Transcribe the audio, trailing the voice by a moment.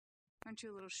Aren't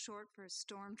you a little short for a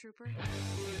stormtrooper?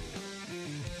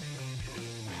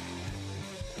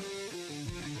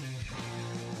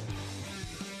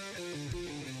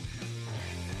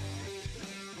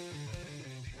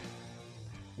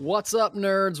 What's up,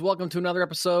 nerds? Welcome to another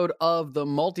episode of the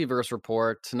Multiverse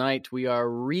Report. Tonight, we are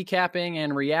recapping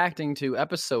and reacting to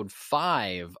episode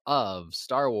 5 of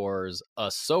Star Wars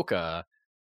Ahsoka.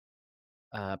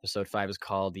 Episode 5 is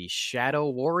called The Shadow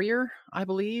Warrior, I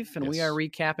believe, and we are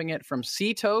recapping it from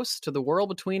Cetos to the World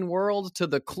Between Worlds to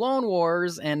the Clone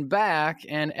Wars and back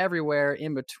and everywhere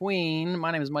in between.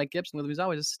 My name is Mike Gibson. With me as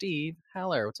always is Steve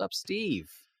Heller. What's up,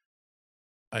 Steve?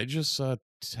 I just saw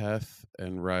Teth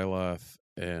and Ryloth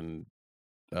and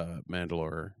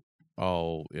Mandalore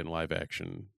all in live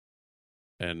action,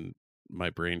 and my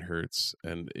brain hurts,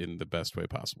 and in the best way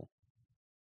possible.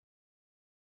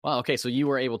 Wow, okay, so you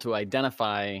were able to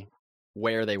identify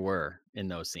where they were in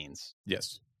those scenes.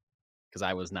 Yes. Because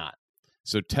I was not.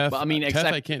 So Teth, well, I mean, Teth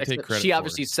I can't take credit she for.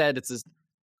 obviously said it's his...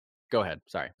 Go ahead,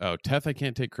 sorry. Oh, Teth I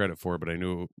can't take credit for, but I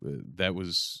knew that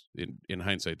was, in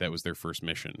hindsight, that was their first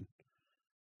mission.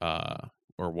 Or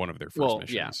one of their first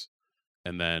missions. Yeah.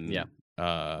 And then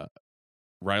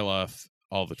Ryloth,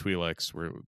 all the Twi'leks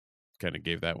kind of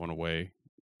gave that one away.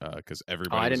 Because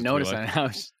everybody. I didn't notice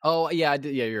that. Oh yeah, I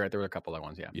did. Yeah, you're right. There were a couple other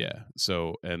ones. Yeah. Yeah.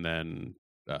 So and then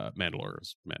Mandalore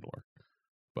is Mandalore,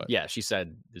 but yeah, she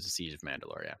said there's a siege of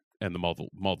Mandalore. Yeah. And the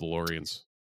Mandalorians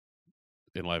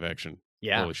in live action.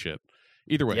 Yeah. Holy shit.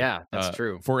 Either way. Yeah, that's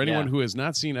true. For anyone who has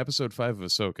not seen episode 5 of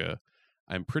Ahsoka,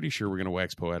 I'm pretty sure we're going to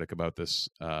wax poetic about this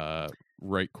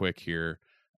right quick here.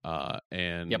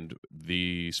 And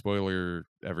the spoiler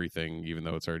everything, even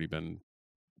though it's already been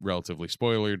relatively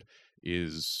spoilered,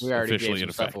 is officially in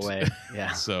effect. Away.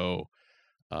 Yeah. So,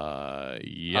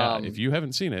 if you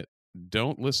haven't seen it,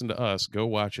 don't listen to us. Go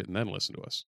watch it and then listen to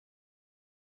us.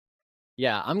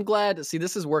 Yeah, I'm glad. See,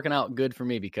 this is working out good for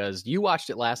me because you watched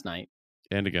it last night.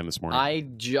 And again this morning.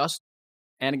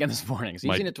 And again this morning. So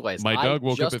you've seen it twice. My dog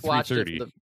woke up at 3:30.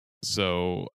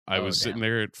 So I was sitting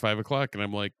there at 5 o'clock and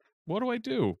I'm like, what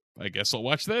do? I guess I'll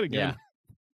watch that again.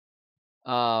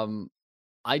 Yeah.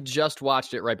 I just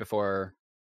watched it right before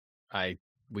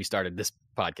we started this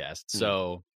podcast.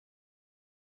 So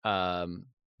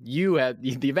you had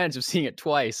the advantage of seeing it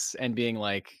twice and being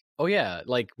like, oh yeah,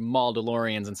 like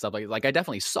Mandalorians and stuff like I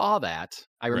definitely saw that.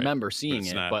 I remember seeing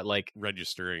it, but like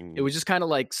registering. It was just kind of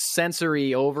like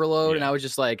sensory overload, and I was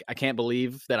just like, I can't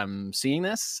believe that I'm seeing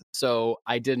this. So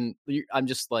I'm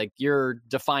just like, you're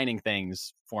defining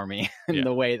things for me in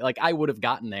the way like I would have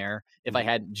gotten there if I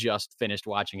hadn't just finished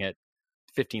watching it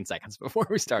 15 seconds before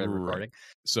we started recording.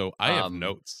 So I have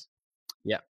notes.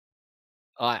 Yeah.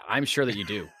 I'm sure that you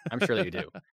do.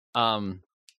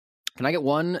 Can I get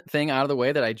one thing out of the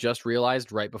way that I just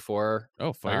realized right before?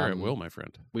 Oh, fire at will, my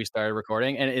friend. We started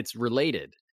recording, and it's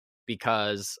related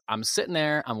because I'm sitting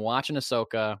there, I'm watching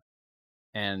Ahsoka,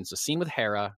 and it's a scene with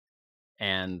Hera,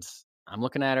 and I'm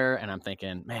looking at her, and I'm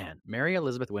thinking, man, Mary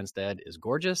Elizabeth Winstead is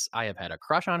gorgeous. I have had a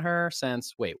crush on her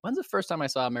since, when's the first time I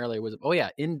saw Mary Elizabeth? Oh, yeah,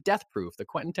 in Death Proof, the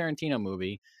Quentin Tarantino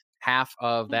movie, half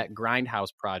of that Grindhouse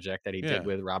project that he did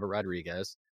with Robert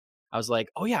Rodriguez. I was like,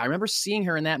 oh yeah, I remember seeing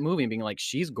her in that movie and being like,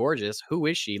 she's gorgeous. Who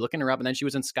is she? Looking her up. And then she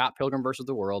was in Scott Pilgrim versus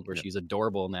the World, where she's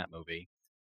adorable in that movie.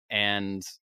 And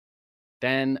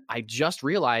then I just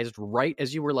realized right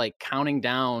as you were like counting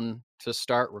down to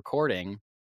start recording,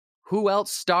 who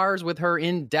else stars with her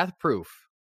in Death Proof?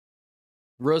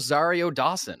 Rosario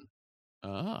Dawson.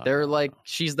 They're like,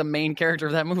 she's the main character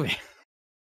of that movie.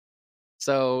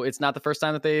 So it's not the first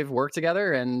time that they've worked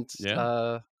together. And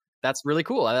that's really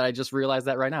cool. I just realized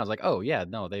that right now. I was like, oh, yeah,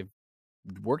 no, they've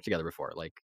worked together before,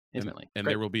 like, intimately. And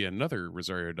there will be another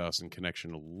Rosario Dawson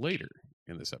connection later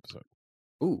in this episode.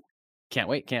 Ooh, can't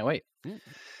wait.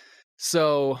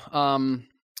 So,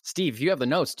 Steve, you have the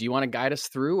notes. Do you want to guide us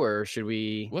through, or should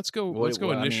we? Let's go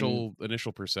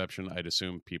initial perception. I'd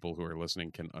assume people who are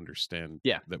listening can understand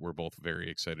that we're both very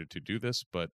excited to do this,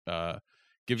 but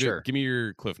give me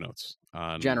your Cliff Notes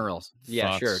on generals.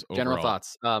 Yeah, sure. Overall. General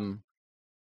thoughts.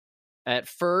 At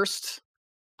first,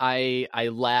 I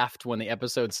laughed when the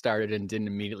episode started and didn't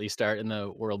immediately start in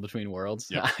the World Between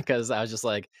Worlds because I was just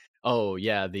like, oh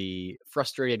yeah, the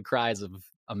frustrated cries of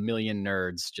a million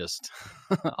nerds just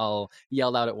all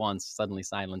yelled out at once, suddenly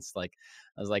silenced. Like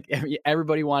I was like,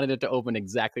 everybody wanted it to open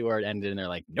exactly where it ended, and they're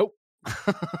like, nope,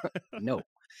 no. So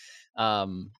I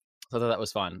thought that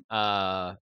was fun.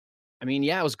 I mean,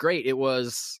 yeah, it was great. It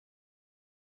was.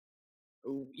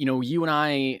 You and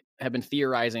I have been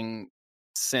theorizing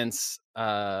since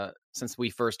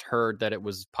we first heard that it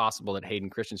was possible that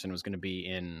Hayden Christensen was going to be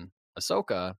in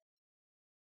Ahsoka.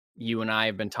 you and I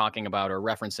have been talking about or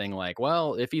referencing, like,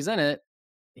 well, if he's in it,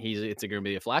 it's going to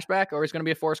be a flashback or it's going to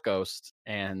be a Force ghost.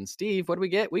 And Steve, what do we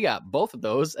get? We got both of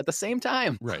those at the same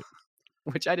time, Right.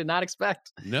 which I did not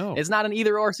expect. No. It's not an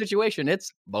either or situation.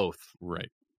 It's both. Right.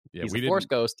 Yeah, he's a Force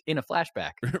ghost in a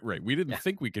flashback. Right. We didn't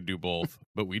think we could do both,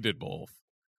 but we did both.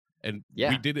 And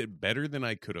we did it better than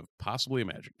I could have possibly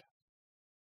imagined.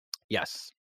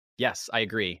 Yes. Yes, I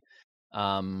agree.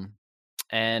 And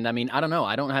I mean, I don't know.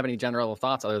 I don't have any general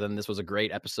thoughts other than this was a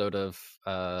great episode of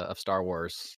Star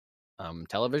Wars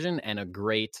television and a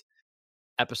great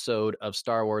episode of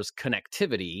Star Wars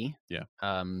connectivity. Yeah.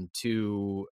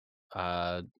 To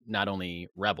not only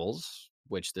Rebels,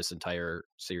 which this entire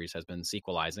series has been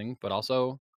sequelizing, but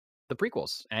also the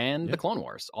prequels and the Clone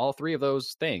Wars. All three of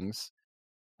those things.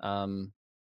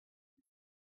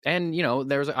 And, you know,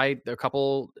 there's a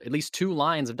couple, at least 2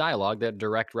 lines of dialogue that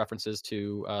direct references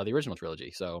to the original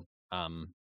trilogy. So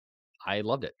I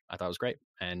loved it. I thought it was great.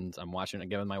 And I'm watching it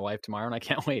again with my wife tomorrow, and I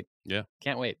can't wait. Yeah.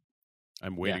 Can't wait.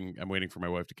 I'm waiting. Yeah. I'm waiting for my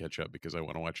wife to catch up because I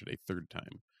want to watch it a third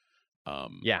time.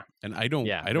 And I don't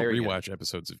rewatch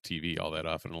episodes of TV all that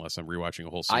often unless I'm rewatching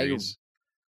a whole series.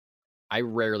 I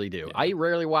rarely do. Yeah. I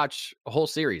rarely watch a whole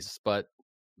series, but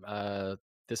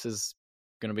this is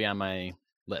going to be on my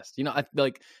list. You know,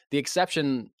 like the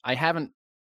exception, I haven't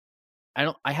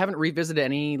revisited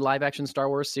any live action Star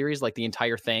Wars series, like the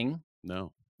entire thing.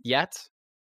 No. Yet,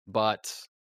 but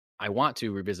I want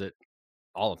to revisit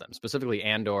all of them, specifically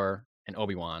Andor and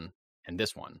Obi-Wan and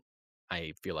this one.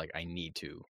 I feel like I need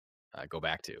to go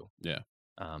back to. Yeah.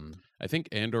 I think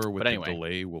Andor with the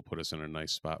delay will put us in a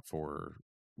nice spot for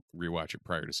rewatch it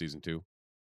prior to season 2.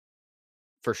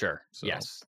 For sure. So,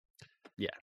 yes. Yeah.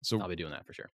 So I'll be doing that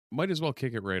for sure. Might as well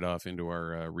kick it right off into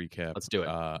our recap. Let's do it.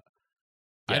 I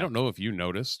don't know if you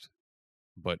noticed,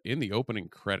 but in the opening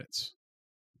credits,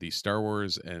 the Star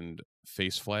Wars and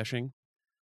face flashing,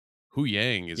 Hu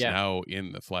Yang is now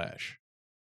in the Flash.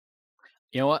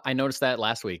 You know what? I noticed that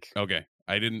last week. Okay.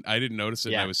 I didn't notice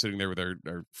it. And I was sitting there with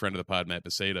our friend of the pod, Matt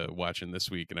Beseda, watching this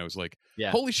week, and I was like,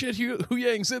 holy shit, Hu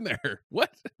Yang's in there.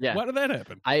 What? Yeah. Why did that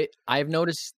happen? I've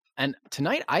noticed, and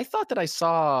tonight I thought that I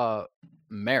saw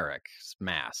Merrick's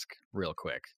mask real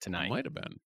quick tonight. Might have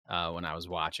been. When I was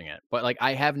watching it. But like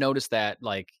I have noticed that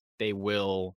like they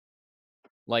will,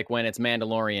 like when it's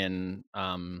Mandalorian,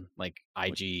 like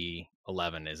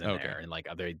IG-11 is in there, and like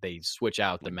they switch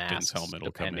out the masks helmet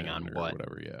depending on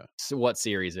what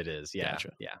series it is. Yeah.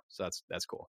 Gotcha. Yeah. So that's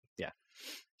cool. Yeah.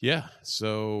 Yeah.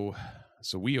 So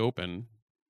we open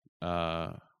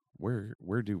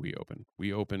where do we open?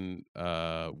 We open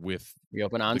on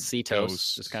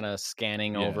Cetos, just kind of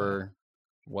scanning over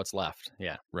what's left.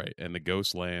 Yeah. Right. And the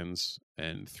Ghost lands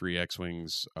and 3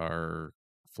 X-Wings are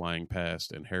flying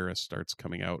past, and Hera starts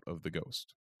coming out of the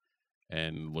Ghost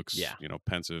and looks,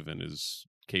 pensive, and is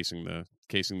casing the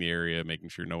area, making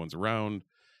sure no one's around,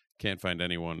 can't find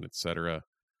anyone, etc.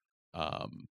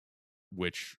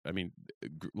 Which, I mean,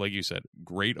 like you said,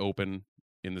 great open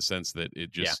in the sense that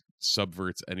it just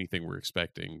subverts anything we're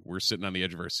expecting. We're sitting on the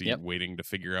edge of our seat waiting to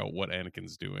figure out what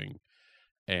Anakin's doing.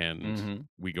 And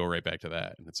we go right back to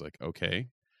that. And it's like, okay,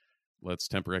 let's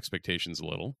temper expectations a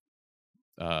little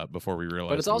before we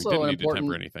realize it's also we didn't need to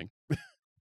temper anything.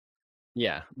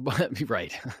 Yeah, but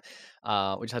right.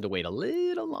 We just had to wait a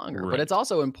little longer. Right. But it's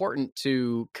also important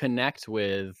to connect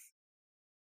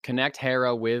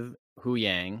Hera with Hu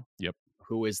Yang,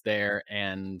 who is there,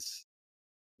 and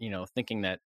thinking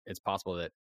that it's possible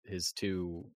that his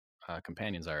 2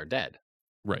 companions are dead.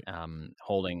 Right.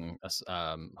 Holding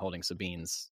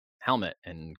Sabine's helmet,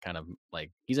 and kind of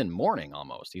like he's in mourning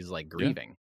almost. He's like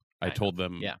grieving. I told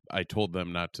them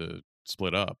not to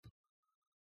split up.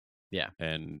 Yeah.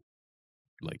 And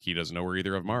like he doesn't know where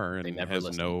either of them are, and they never has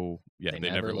listen. they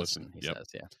never listen. He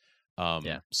says,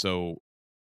 So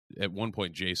at one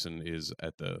point Jason is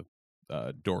at the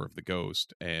door of the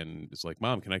Ghost and it's like,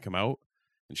 "Mom, can I come out?"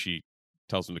 And she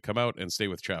tells him to come out and stay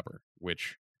with Chopper,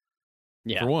 which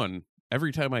for one,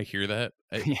 every time I hear that,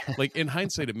 like in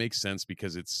hindsight, it makes sense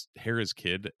because it's Hera's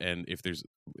kid. And if there's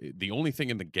the only thing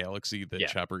in the galaxy that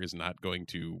Chopper is not going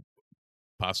to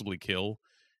possibly kill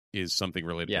is something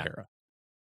related to Hera.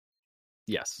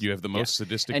 Yes. You have the most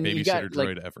sadistic babysitter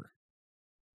droid ever.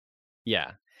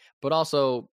 Yeah. But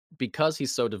also because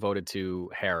he's so devoted to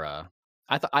Hera,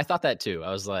 I thought that too.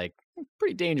 I was like,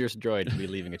 pretty dangerous droid to be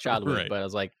leaving a child with. But I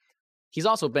was like, he's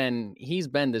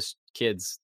been this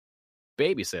kid's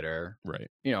babysitter, right?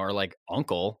 Or like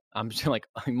uncle. I'm just like,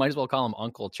 I might as well call him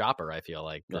Uncle Chopper. I feel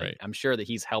like I'm sure that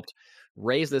he's helped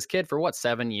raise this kid for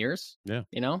 7 years. Yeah.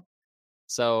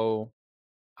 So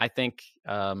I think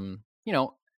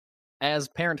as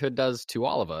parenthood does to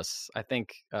all of us, I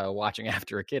think watching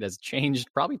after a kid has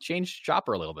probably changed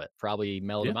Chopper a little bit, probably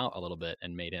mellowed him out a little bit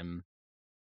and made him,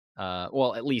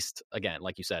 well, at least, again,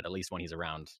 like you said, at least when he's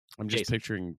around. I'm just Jason.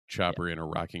 picturing Chopper in a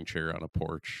rocking chair on a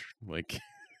porch, like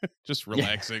just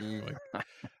relaxing. Like,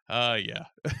 yeah.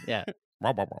 Yeah.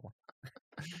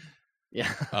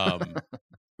 Yeah.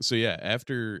 So yeah,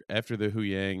 after the Hu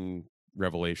Yang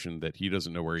revelation that he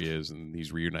doesn't know where he is and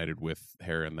he's reunited with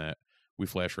Hera, and that we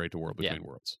flash right to World Between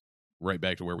Worlds, right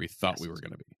back to where we thought we were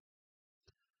going to be.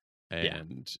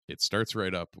 And it starts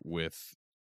right up with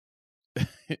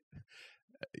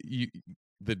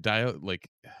the like,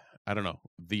 I don't know,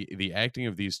 the acting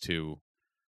of these two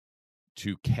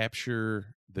to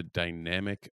capture the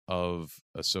dynamic of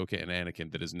Ahsoka and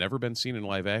Anakin that has never been seen in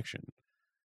live action,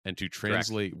 and to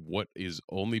translate what is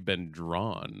only been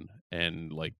drawn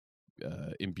and like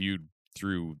imbued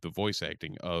through the voice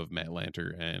acting of Matt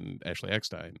Lanter and Ashley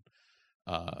Eckstein.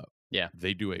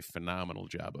 They do a phenomenal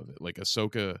job of it. Like,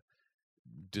 Ahsoka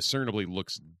discernibly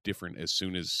looks different as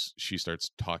soon as she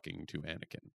starts talking to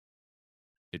Anakin.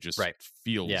 It just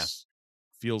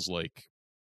feels like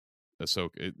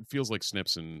Ahsoka. It feels like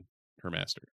Snips and her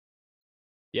master.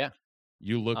 Yeah.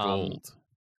 You look old.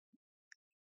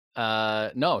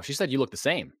 No, she said you look the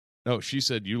same. No, she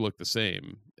said you look the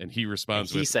same, and he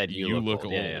responds with, said you look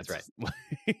old. Yeah, that's right.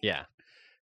 Yeah.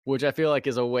 Which I feel like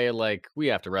is a way, like, we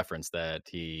have to reference that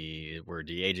we're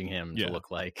de-aging him to look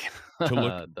like to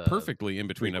look perfectly in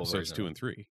between episodes 2 and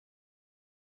 3.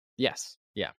 Yes.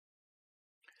 Yeah.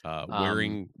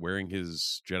 Wearing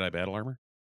his Jedi battle armor,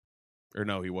 or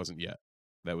no, he wasn't yet.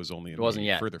 That was only in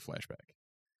the further flashback.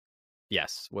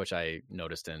 Yes, which I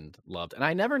noticed and loved, and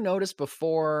I never noticed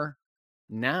before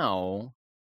now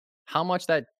how much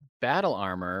that battle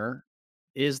armor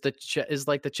is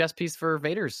like the chest piece for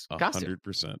Vader's costume.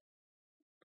 100%.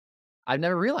 I've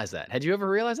never realized that. Had you ever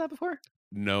realized that before?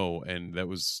 No, and that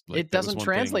was like, it doesn't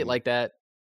translate like that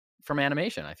from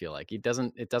animation. I feel like it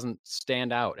doesn't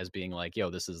stand out as being like, yo,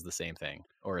 this is the same thing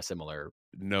or a similar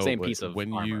same piece of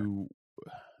armor.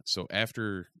 So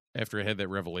after I had that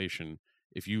revelation,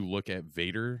 if you look at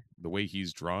Vader, the way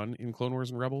he's drawn in Clone Wars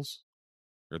and Rebels,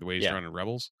 or the way he's drawn in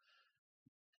Rebels,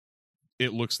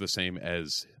 it looks the same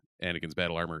as Anakin's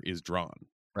battle armor is drawn.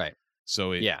 Right.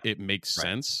 So it makes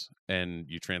sense, and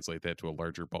you translate that to a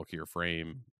larger, bulkier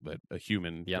frame, that a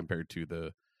human compared to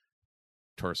the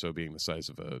torso being the size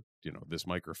of this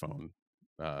microphone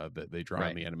that they draw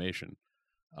in the animation.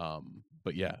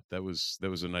 But yeah, that was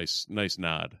a nice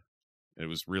nod. It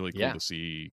was really cool to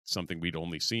see something we'd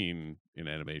only seen in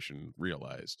animation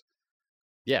realized.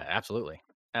 Yeah, absolutely.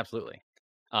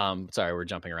 Sorry, we're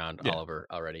jumping around all over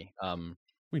already.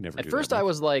 We never. At first, I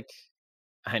was like,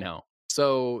 I know.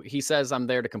 So he says, "I'm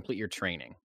there to complete your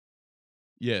training."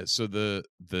 Yeah. So the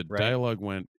dialogue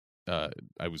went. I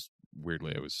was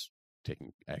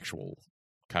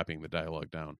copying the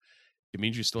dialogue down. It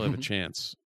means you still have a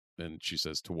chance. And she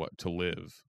says, "To what? To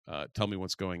live. Tell me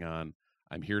what's going on.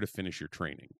 I'm here to finish your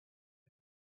training."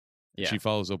 Yeah. She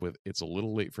follows up with, "It's a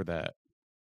little late for that.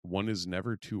 One is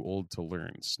never too old to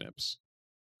learn, Snips."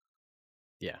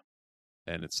 Yeah.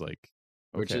 And it's like,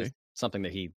 okay. Which is something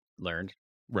that he learned.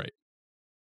 Right.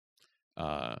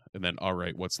 And then, all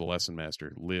right, what's the lesson,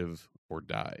 Master? Live or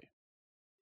die.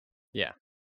 Yeah.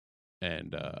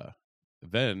 And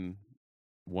then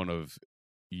one of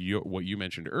what you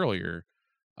mentioned earlier,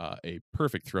 a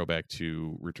perfect throwback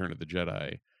to Return of the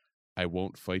Jedi. I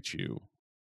won't fight you.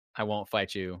 I won't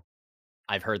fight you.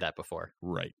 I've heard that before.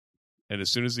 Right. And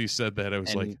as soon as he said that, I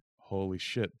was like, holy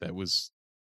shit, that was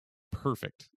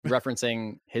perfect.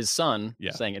 Referencing his son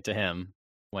saying it to him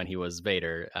when he was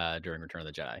Vader during Return of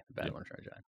the Jedi, the Battle of Return of the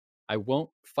Jedi. I won't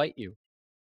fight you.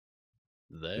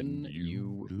 Then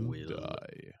you will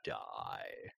die.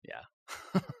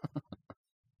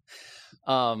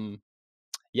 Yeah.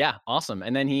 Yeah, awesome.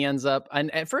 And then he ends up, and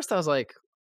at first I was like,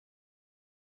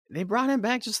 they brought him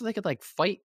back just so they could like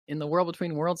fight in the World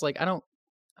Between Worlds. Like, I don't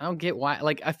get why.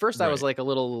 Like, at first I was like I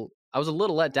was a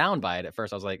little let down by it at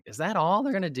first. I was like, is that all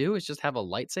they're going to do is just have a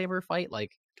lightsaber fight?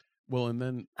 Like, well, and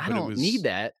then I don't need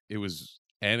that. It was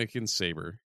Anakin's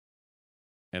saber,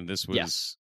 and this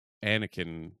was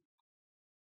Anakin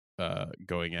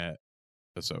going at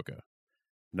Ahsoka.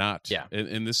 Not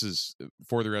and this is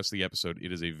for the rest of the episode.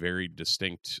 It is a very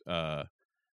distinct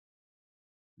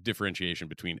differentiation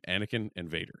between Anakin and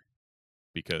Vader,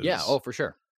 because for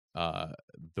sure.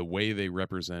 The way they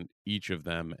represent each of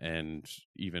them, and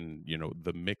even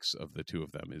the mix of the two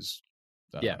of them, is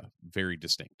very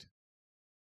distinct.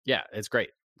 Yeah, it's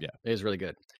great. Yeah, it is really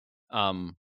good.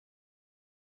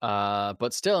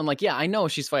 But still, I'm like, I know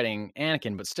she's fighting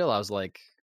Anakin, but still, I was like,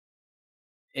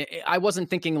 I wasn't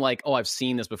thinking like, oh, I've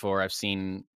seen this before. I've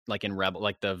seen like in Rebel,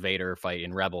 like the Vader fight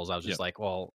in Rebels. I was just like,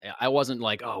 well, I wasn't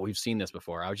like, oh, we've seen this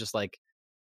before. I was just like,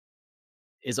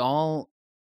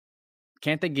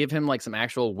 can't they give him like some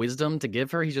actual wisdom to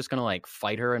give her? He's just gonna like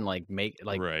fight her and like make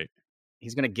like right.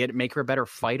 he's gonna make her a better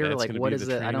fighter. That's like, gonna what be is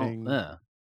the it? I don't. training.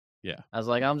 Yeah. I was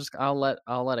like, I'll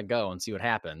let it go and see what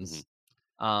happens.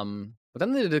 But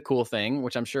then they did a cool thing,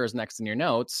 which I'm sure is next in your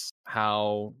notes,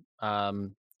 how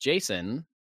Jason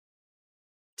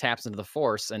taps into the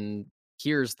Force and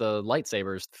hears the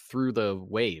lightsabers through the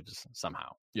waves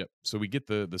somehow. Yep. So we get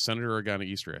the Senator Organa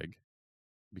Easter egg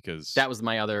because that was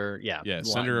my other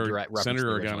Senator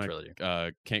Organa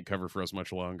Organa can't cover for us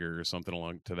much longer or something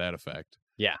along to that effect.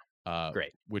 Yeah.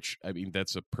 Great. Which, I mean,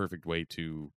 that's a perfect way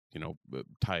to,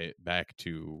 tie it back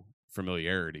to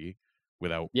familiarity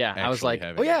without I was like,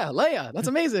 oh yeah, Leia, that's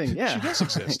amazing. Yeah. She does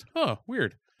exist. Huh,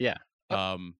 weird. Yeah.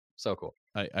 So cool.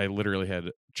 I literally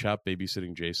had Chop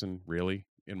babysitting Jason really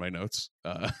in my notes,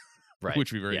 right.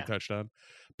 which we've already touched on.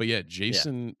 But yeah,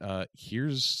 Jason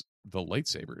hears the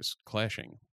lightsabers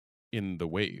clashing in the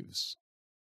waves.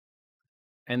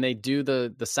 And they do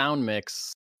the sound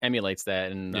mix emulates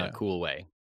that in a cool way.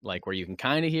 Like where you can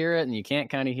kind of hear it and you can't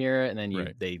kind of hear it. And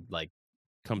then they like,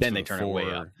 then they turn it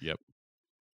way up. Yep.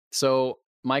 So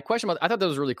my question I thought that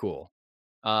was really cool.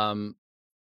 Do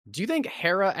you think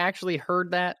Hera actually heard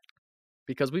that?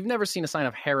 Because we've never seen a sign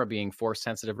of Hera being Force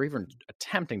sensitive or even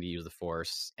attempting to use the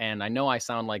Force. And I know I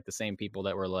sound like the same people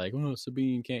that were like, oh,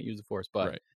 Sabine can't use the Force,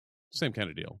 but same kind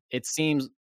of deal. It seems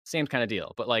same kind of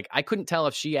deal. But like, I couldn't tell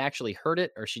if she actually heard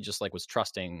it or she just like was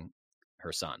trusting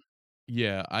her son.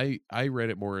 Yeah, I read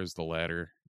it more as the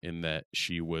latter, in that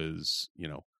she was,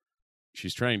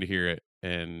 she's trying to hear it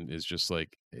and is just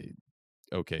like,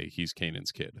 okay, he's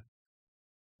Kanan's kid.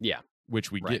 Yeah.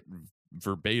 Which we get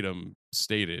verbatim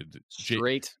stated.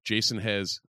 Straight. Jason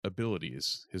has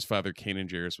abilities. His father, Kanan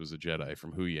Jarrus, was a Jedi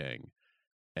from Hu Yang.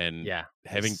 And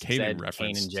having Kanan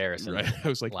referenced, Kanan Jarrus right? I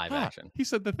was like, live action. He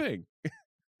said the thing.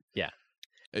 Yeah.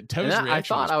 Tev's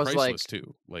reaction was priceless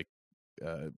too. Like,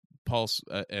 Paul's,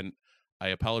 and I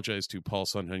apologize to Paul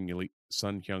Sun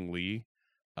Hyung Lee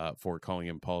for calling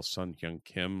him Paul Sun Hyung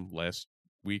Kim last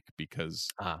week because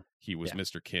he was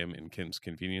Mr. Kim in Kim's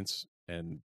Convenience,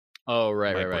 and my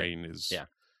brain is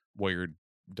wired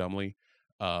dumbly.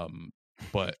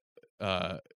 But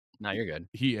now you're good.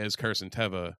 He, as Carson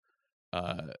Teva,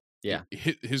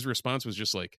 his response was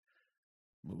just like,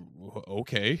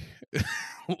 okay.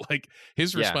 Like,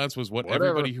 his response was what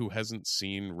everybody who hasn't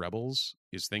seen Rebels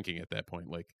is thinking at that point.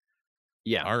 Like,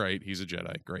 all right, he's a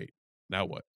Jedi, great, now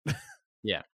what?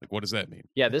 Like, what does that mean?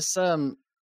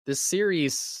 This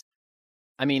series,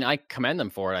 I mean, I commend them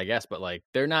for it, I guess, but like,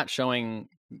 they're not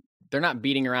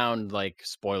beating around like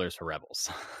spoilers for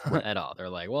Rebels at all. They're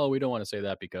like, well, we don't want to say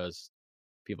that because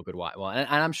people could watch. Well, and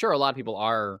I'm sure a lot of people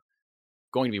are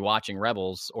going to be watching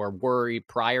Rebels or were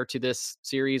prior to this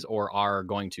series or are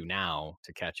going to now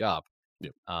to catch up.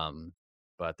 Yep.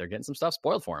 But they're getting some stuff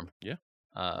spoiled for them. Yeah.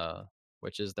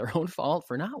 Which is their own fault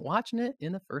for not watching it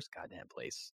in the first goddamn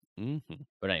place. Mm-hmm.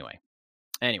 But anyway.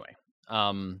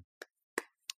 I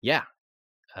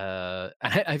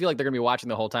feel like they're gonna be watching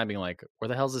the whole time being like, where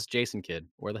the hell's this Jason kid?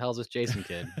 Where the hell's this Jason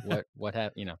kid? What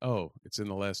happened? Oh, it's in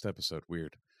the last episode.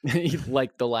 Weird.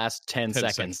 Like the last 10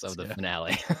 seconds of the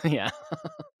finale. Yeah.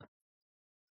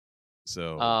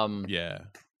 So from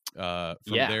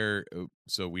there,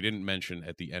 so we didn't mention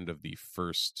at the end of the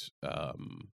first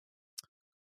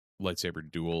lightsaber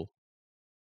duel,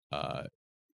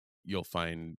 you'll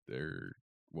find there,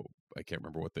 well, I can't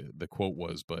remember what the quote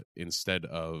was, but instead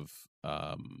of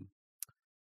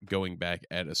going back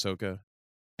at Ahsoka,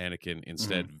 Anakin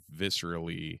instead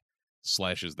viscerally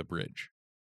slashes the bridge.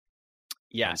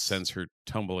 And sends her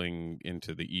tumbling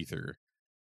into the ether,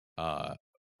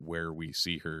 where we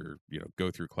see her,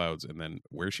 go through clouds, and then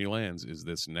where she lands is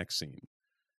this next scene,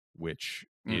 which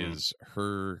is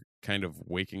her kind of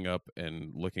waking up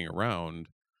and looking around,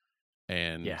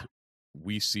 and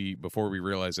we see, before we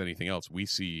realize anything else, we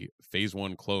see Phase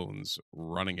 1 clones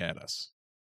running at us.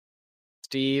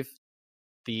 Steve,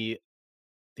 the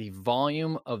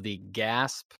volume of the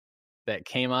gasp that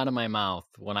came out of my mouth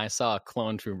when I saw a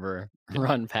clone trooper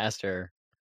run past her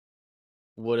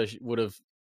would have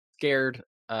scared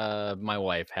my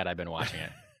wife had I been watching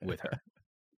it with her.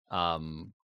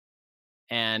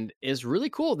 And it's really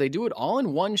cool. They do it all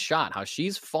in one shot. How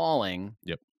she's falling.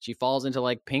 Yep. She falls into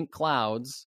like pink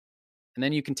clouds, and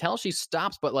then you can tell she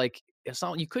stops, but like it's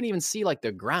not, you couldn't even see like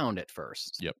the ground at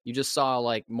first. Yep. You just saw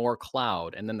like more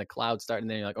cloud, and then the cloud started,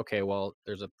 and then you're like, okay, well,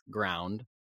 there's a ground.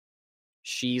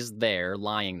 She's there,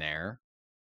 lying there.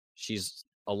 She's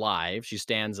alive. She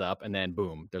stands up, and then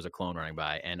boom, there's a clone running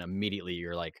by, and immediately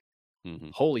you're like, Mm-hmm.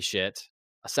 holy shit,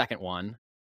 a second one.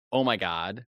 Oh my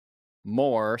God.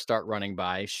 More start running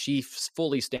by. She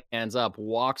fully stands up,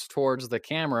 walks towards the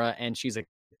camera, and she's a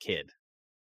kid.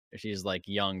 She's like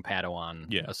young Padawan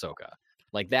Ahsoka.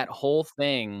 Like that whole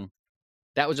thing,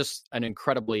 that was just an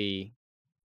incredibly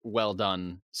well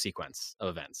done sequence of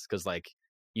events. Because like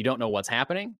you don't know what's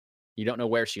happening, you don't know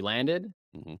where she landed.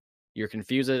 Mm-hmm. You're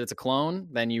confused that it's a clone.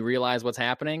 Then you realize what's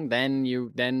happening. Then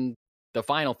the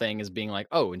final thing is being like,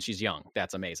 oh, and she's young.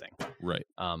 That's amazing. Right.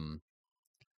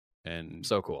 And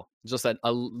so cool. Just that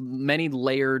many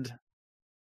layered.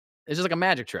 It's just like a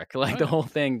magic trick. Like the whole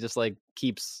thing just like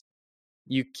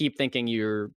you keep thinking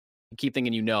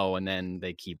and then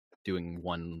they keep doing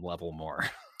one level more.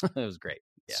 It was great.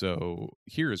 Yeah. So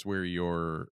here's where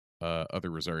your other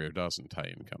Rosario Dawson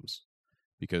tie-in comes,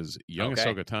 because young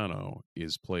Ahsoka Tano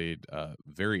is played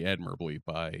very admirably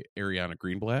by Ariana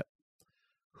Greenblatt,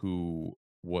 who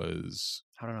was,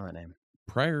 I don't know that name,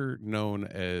 prior known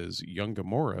as young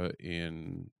Gamora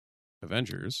in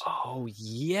Avengers. Oh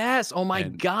yes! Oh my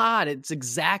God! It's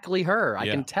exactly her. I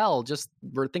can tell. Just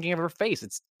we're thinking of her face.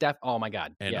 It's oh my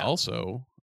God! And also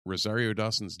Rosario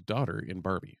Dawson's daughter in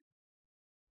Barbie.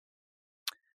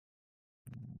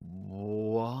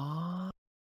 What?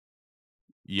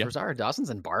 Yeah, Rosario Dawson's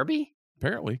in Barbie.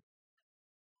 Apparently,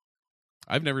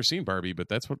 I've never seen Barbie, but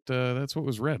that's what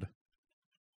was read.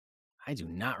 I do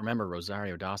not remember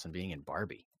Rosario Dawson being in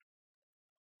Barbie.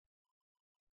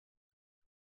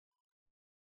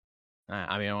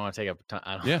 I mean, I don't want to take up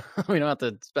time. Yeah. We don't have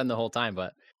to spend the whole time,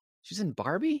 but she's in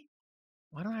Barbie?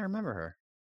 Why don't I remember her?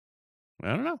 I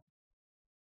don't know.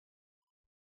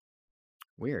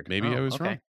 Weird. Maybe I was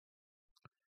wrong.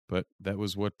 But that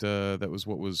was what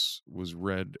was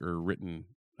read or written.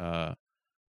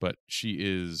 But she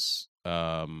is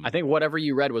I think whatever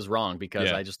you read was wrong,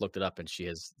 because I just looked it up and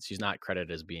she's not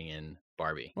credited as being in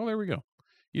Barbie. Well, there we go.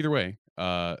 Either way,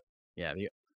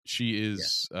 she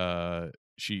is Ariana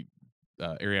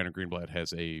Greenblatt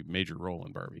has a major role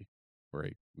in Barbie, or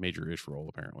a major-ish role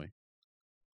apparently.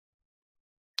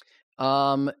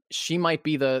 She might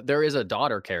be there is a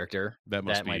daughter character that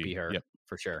might be her. Yep.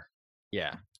 For sure.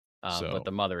 Yeah. But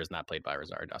the mother is not played by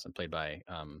Rosario Dawson, played by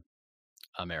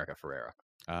America Ferrera.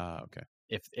 Okay.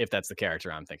 If that's the character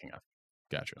I'm thinking of.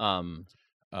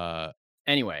 Gotcha.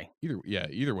 Anyway.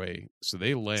 Either way, so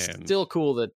they land. Still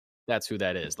cool that's who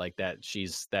that is. Like that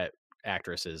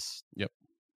actress is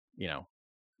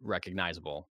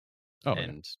recognizable.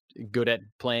 And good at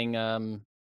playing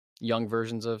young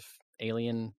versions of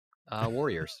alien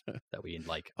warriors that we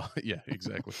like. Yeah,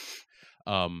 exactly.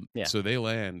 So they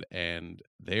land and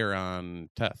they are on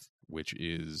Teth, which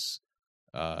is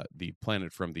the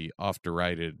planet from the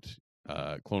oft-derided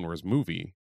Clone Wars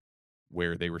movie,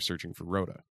 where they were searching for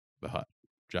Rhoda, the Hutt,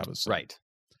 Jabba's son.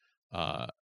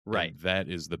 Right. That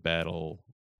is the battle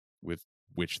with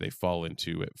which they fall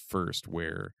into at first,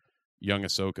 where young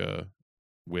Ahsoka,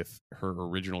 with her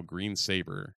original green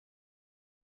saber,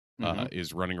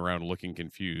 is running around looking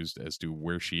confused as to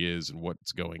where she is and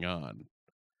what's going on.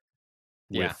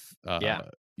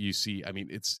 You see, I mean,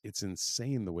 it's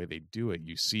insane the way they do it.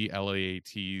 You see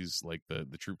LAATs, like the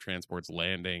troop transports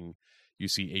landing. You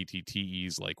see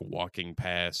ATTEs like walking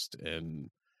past,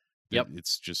 and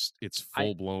it's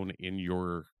full blown in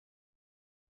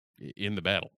the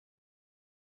battle.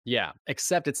 Yeah,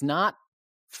 except it's not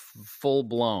full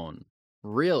blown,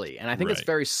 really. And I think it's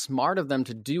very smart of them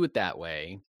to do it that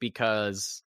way,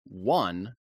 because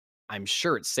one, I'm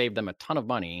sure it saved them a ton of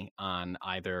money on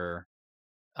either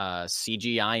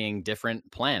CGIing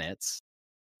different planets,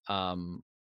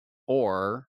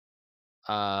 or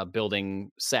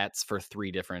building sets for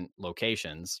 3 different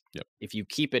locations. If you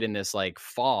keep it in this like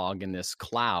fog, in this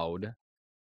cloud,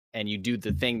 and you do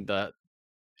the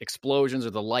explosions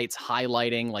or the lights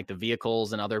highlighting like the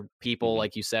vehicles and other people,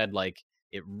 like you said, like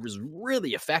it was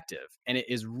really effective and it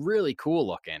is really cool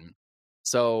looking.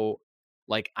 So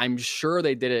like, I'm sure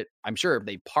they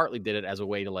partly did it as a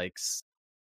way to like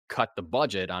cut the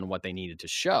budget on what they needed to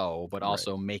show, but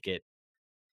also make it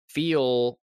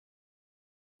feel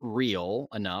real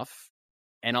enough,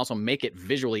 and also make it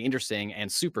visually interesting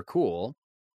and super cool,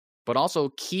 but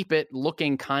also keep it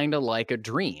looking kind of like a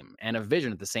dream and a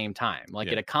vision at the same time. Like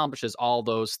it accomplishes all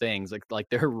those things, like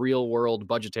their real world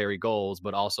budgetary goals,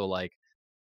 but also like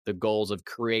the goals of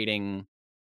creating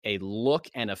a look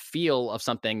and a feel of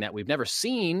something that we've never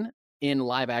seen in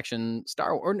live action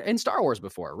Star Wars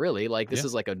before, really. Like this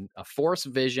is like a Force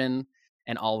vision.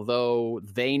 And although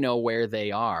they know where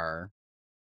they are,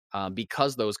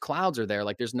 because those clouds are there,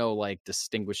 like there's no like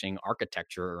distinguishing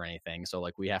architecture or anything. So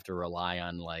like we have to rely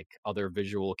on like other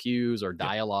visual cues or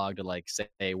dialogue to like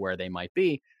say where they might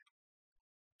be.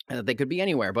 And they could be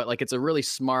anywhere, but like it's a really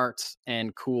smart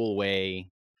and cool way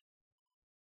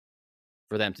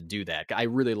for them to do that. I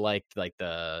really liked like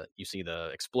you see the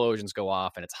explosions go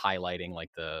off and it's highlighting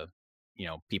like the,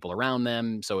 people around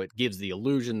them. So it gives the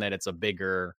illusion that it's a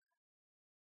bigger,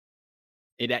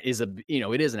 it is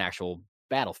an actual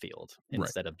battlefield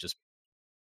instead of just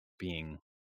being,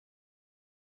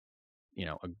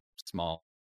 a small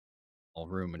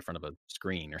room in front of a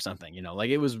screen or something, like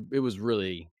it was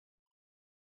really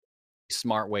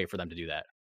smart way for them to do that.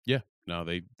 Yeah, no,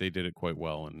 they did it quite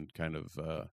well and kind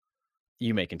of,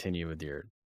 you may continue with your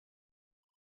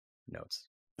notes.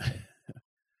 I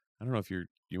don't know if you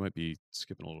might be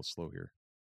skipping a little slow here.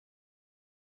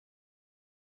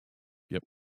 Yep.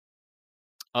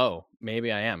 Oh,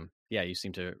 maybe I am. Yeah, you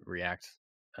seem to react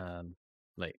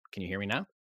late. Can you hear me now?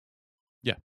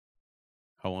 Yeah.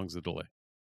 How long's the delay?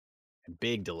 A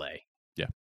big delay. Yeah.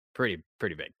 Pretty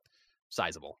big.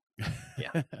 Sizable.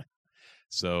 Yeah.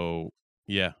 So,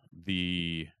 yeah,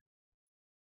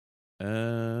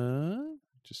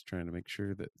 just trying to make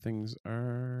sure that things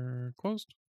are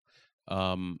closed.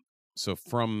 So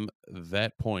from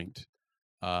that point,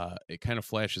 it kind of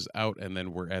flashes out, and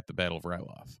then we're at the Battle of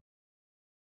Ryloth.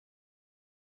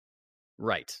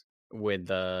 Right.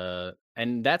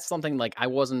 And that's something like I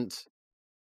wasn't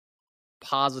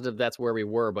positive that's where we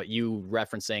were, but you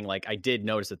referencing like I did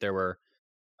notice that there were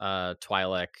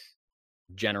Twi'lek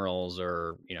generals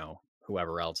or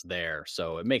whoever else there,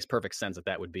 so it makes perfect sense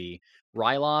that would be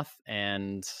Ryloth,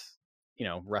 and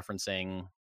referencing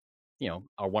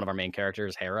one of our main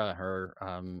characters, Hera, her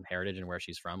heritage and where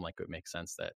she's from. Like it makes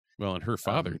sense that and her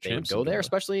father they would go there,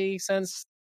 especially since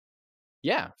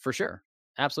for sure,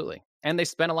 absolutely. And they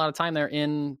spent a lot of time there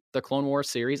in the Clone Wars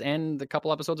series and the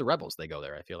couple episodes of Rebels. They go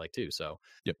there, I feel like too. So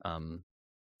yep.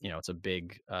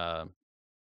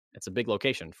 It's a big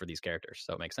location for these characters,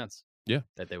 so it makes sense. Yeah,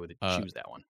 that they would choose that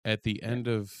one. At the end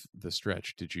of the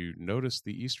stretch, did you notice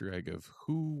the Easter egg of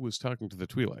who was talking to the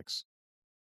Twi'leks?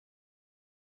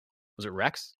 Was it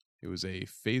Rex? It was a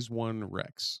Phase 1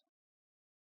 Rex.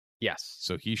 Yes.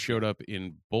 So he showed up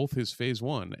in both his Phase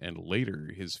 1 and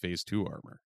later his Phase 2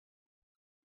 armor.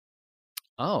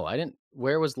 Oh, I didn't.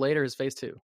 Where was later his Phase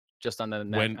 2? Just on the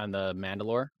on the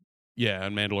Mandalore? Yeah,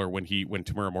 on Mandalore when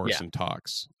Tamura Morrison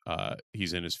talks,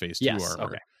 he's in his Phase 2 armor.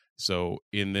 Okay. So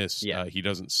in this, he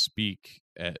doesn't speak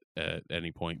at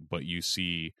any point, but you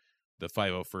see the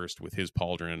 501st with his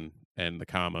pauldron and the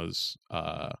commas,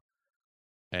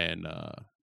 and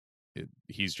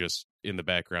he's just in the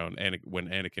background. And when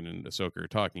Anakin and Ahsoka are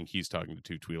talking, he's talking to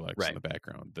two Twi'leks in the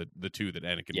background, the two that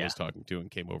Anakin was talking to and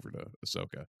came over to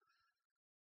Ahsoka.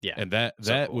 Yeah, and that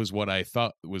cool. was what I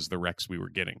thought was the Rex we were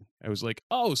getting. I was like,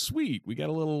 oh, sweet, we got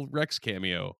a little Rex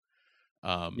cameo.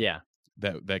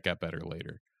 That got better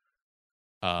later.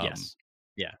 Yes.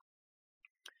 Yeah.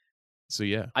 So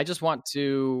yeah, I just want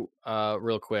to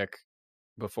real quick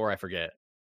before I forget.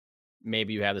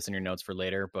 Maybe you have this in your notes for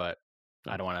later, but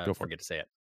I don't want to forget to say it.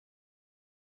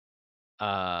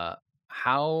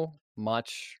 How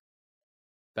much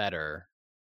better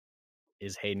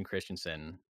is Hayden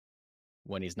Christensen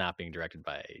when he's not being directed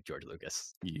by George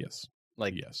Lucas? Yes.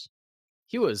 Yes.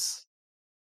 He was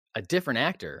a different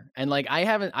actor. And like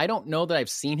I don't know that I've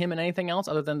seen him in anything else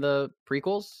other than the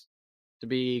prequels, to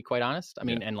be quite honest. I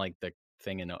mean, and like the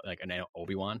thing in like an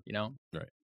Obi-Wan, Right.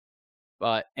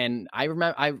 But and I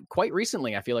remember quite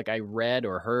recently I feel like I read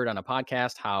or heard on a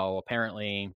podcast how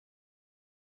apparently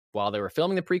while they were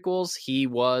filming the prequels, he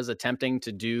was attempting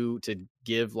to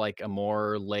give like a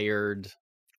more layered,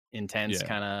 intense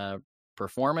kind of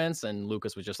performance, and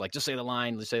Lucas was just say the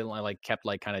line, like kept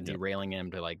like kind of derailing him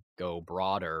to like go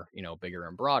broader, bigger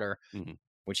and broader,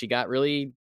 which he got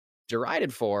really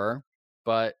derided for.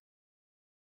 But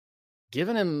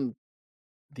given him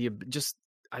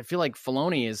I feel like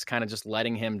Filoni is kind of just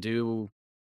letting him do,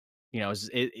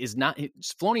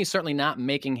 Filoni is certainly not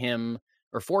making him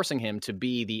or forcing him to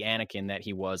be the Anakin that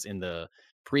he was in the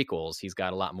prequels. He's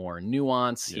got a lot more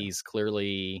nuance. Yeah. He's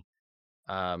clearly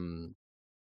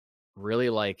really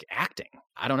like acting.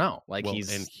 I don't know. Like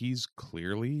he's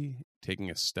clearly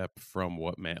taking a step from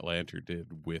what Matt Lanter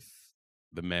did with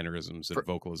the mannerisms and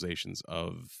vocalizations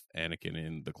of Anakin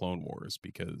in the Clone Wars,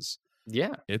 because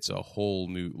it's a whole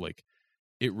new, like,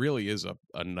 it really is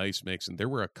a nice mix. And there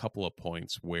were a couple of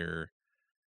points where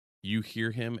you hear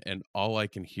him and all I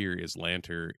can hear is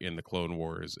Lanter in the Clone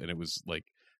Wars. And it was like,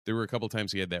 there were a couple of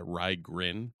times he had that wry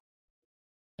grin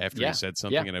after he said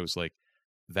something. And I was like,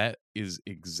 that is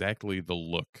exactly the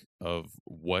look of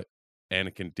what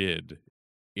Anakin did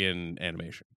in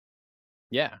animation.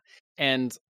 Yeah.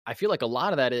 And I feel like a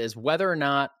lot of that is whether or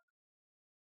not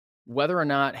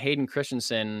Hayden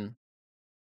Christensen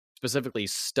specifically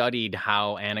studied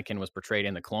how Anakin was portrayed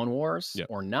in the Clone Wars Yep.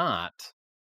 or not.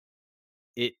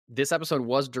 This episode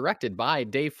was directed by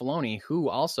Dave Filoni, who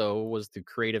also was the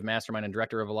creative mastermind and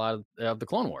director of a lot of the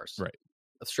Clone Wars, Right?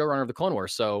 The showrunner of the Clone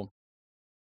Wars. So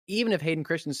even if Hayden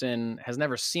Christensen has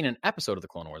never seen an episode of the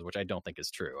Clone Wars, which I don't think is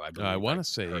true, I want to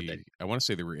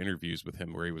say there were interviews with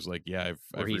him where he was like, "Yeah, I've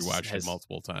rewatched it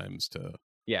multiple times."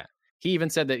 Yeah, he even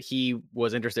said that he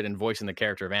was interested in voicing the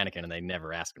character of Anakin, and they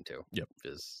never asked him to. Yep,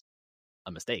 which is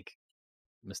a mistake,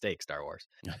 Star Wars.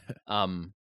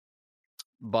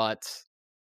 But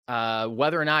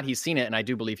whether or not he's seen it, and I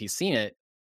do believe he's seen it,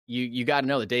 you got to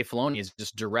know that Dave Filoni is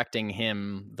just directing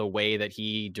him the way that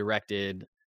he directed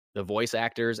the voice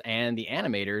actors and the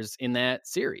animators in that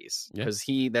series, because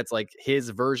that's like his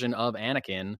version of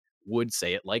Anakin would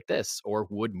say it like this or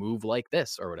would move like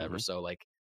this or whatever. So like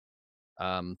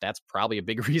that's probably a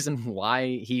big reason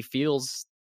why he feels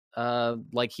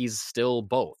like he's still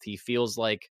both. He feels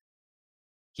like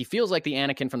the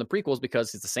Anakin from the prequels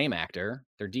because he's the same actor.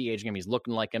 They're de-aging him. He's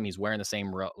looking like him. He's wearing the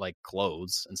same like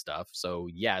clothes and stuff. So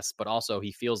yes, but also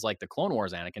he feels like the Clone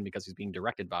Wars Anakin because he's being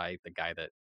directed by the guy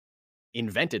that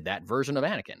invented that version of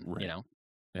Anakin. Right. You know,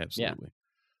 absolutely.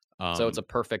 Yeah. So it's a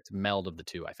perfect meld of the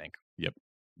two, I think. Yep.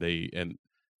 And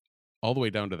all the way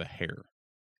down to the hair.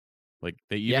 Like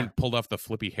they even pulled off the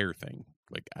flippy hair thing.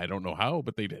 Like I don't know how,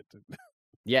 but they did.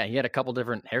 Yeah, he had a couple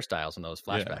different hairstyles in those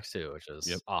flashbacks too, which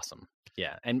is awesome.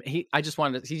 Yeah, and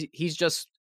he's just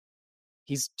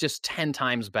 10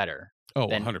 times better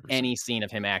than 100%. any scene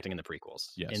of him acting in the prequels.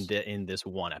 Yes. In this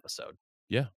one episode.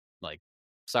 Yeah. Like,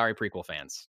 sorry, prequel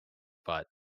fans, but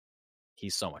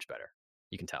he's so much better.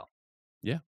 You can tell.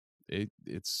 Yeah, it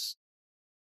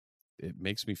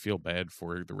makes me feel bad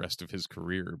for the rest of his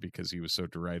career because he was so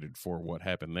derided for what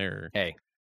happened there. Hey,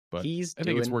 but I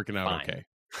think it's working out fine. okay.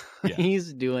 Yeah.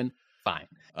 He's doing fine.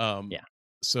 Yeah.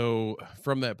 So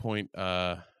from that point,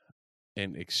 an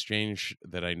exchange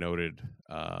that I noted,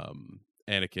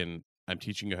 Anakin, I'm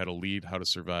teaching you how to lead, how to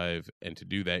survive, and to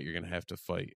do that, you're going to have to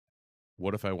fight.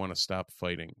 What if I want to stop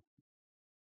fighting?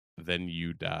 Then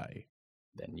you die.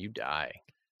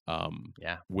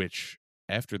 Yeah. Which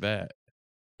after that,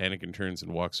 Anakin turns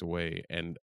and walks away,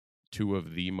 and two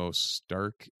of the most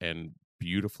stark and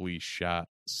beautifully shot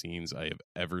scenes I have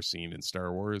ever seen in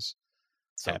Star Wars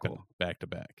happen back to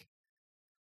back.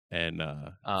 And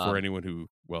for anyone who,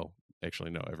 well, actually,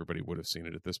 no, everybody would have seen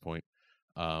it at this point.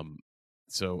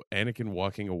 So Anakin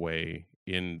walking away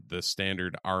in the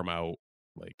standard arm out,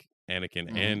 like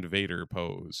Anakin and Vader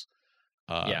pose.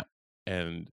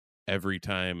 And every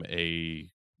time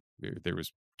there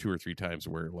was 2 or 3 times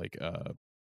where like a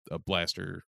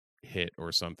blaster hit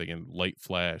or something and light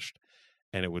flashed,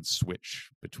 and it would switch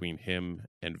between him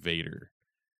and Vader.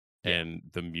 And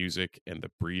the music and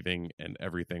the breathing and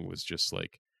everything was just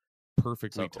like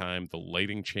perfectly timed. The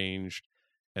lighting changed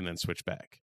and then switched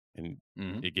back. And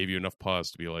it gave you enough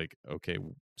pause to be like, okay,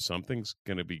 something's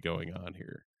going to be going on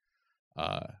here.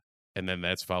 And then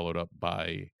that's followed up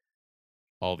by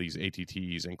all these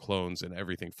ATTs and clones and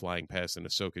everything flying past, and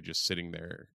Ahsoka just sitting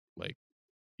there. Like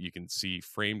you can see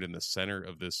framed in the center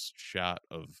of this shot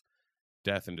of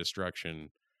death and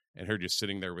destruction, and her just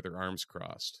sitting there with her arms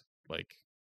crossed, like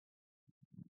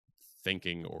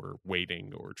thinking or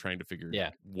waiting or trying to figure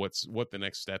what the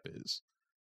next step is.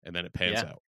 And then it pans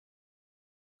out.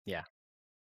 Yeah.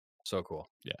 So cool.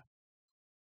 Yeah.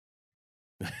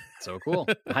 So cool.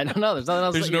 I don't know. There's nothing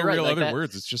else. There's no real other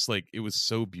words. It's just like, it was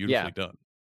so beautifully done.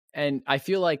 And I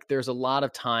feel like there's a lot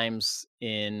of times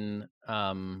in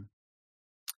animated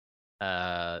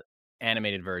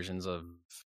versions of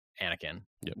Anakin,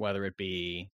 whether it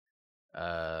be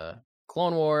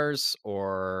Clone Wars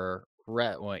or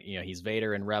he's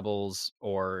Vader in Rebels,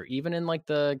 or even in like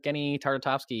the Genndy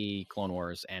Tartakovsky Clone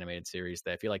Wars animated series,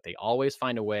 that I feel like they always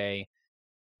find a way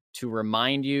to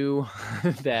remind you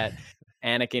that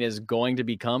Anakin is going to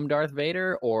become Darth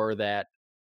Vader, or that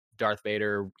Darth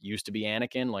Vader used to be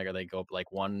Anakin. Like, or they go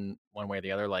like one way or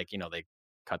the other. Like, they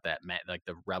cut that like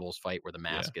the Rebels fight where the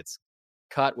mask gets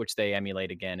cut, which they emulate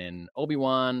again in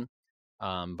Obi-Wan.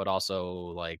 But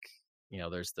also like,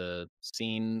 there's the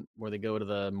scene where they go to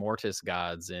the Mortis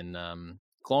gods in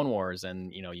Clone Wars,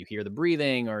 and you hear the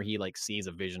breathing, or he like sees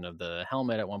a vision of the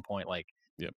helmet at one point. Like,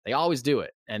 they always do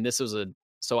it, and this was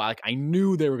I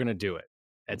knew they were gonna do it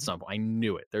at some point. I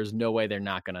knew it. There's no way they're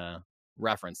not gonna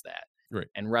reference that, right?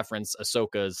 And reference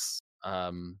Ahsoka's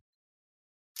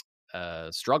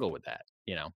struggle with that,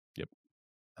 you know. Yep.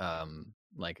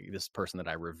 Like this person that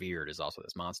I revered is also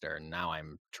this monster, and now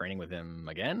I'm training with him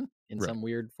again in Right. some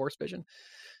weird force vision.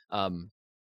 And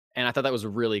I thought that was a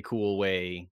really cool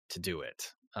way to do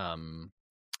it. And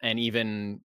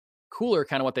even cooler,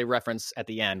 kind of what they reference at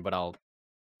the end, but I'll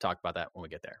talk about that when we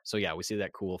get there. So yeah, we see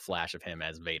that cool flash of him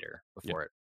as Vader before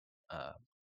it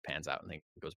pans out, and then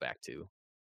it goes back to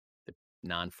the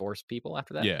non-force people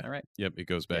after that. Yeah. All right. Yep. It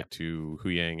goes back to Hu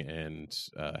Yang and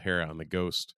Hera on the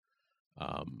Ghost,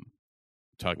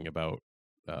 talking about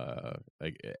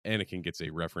like Anakin gets a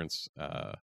reference,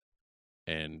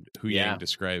 and Hu Yang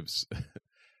describes.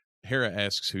 Hera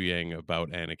asks Hu Yang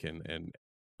about Anakin, and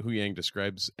Hu Yang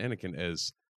describes Anakin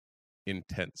as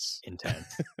intense.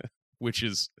 Which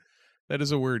is that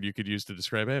is a word you could use to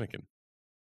describe Anakin.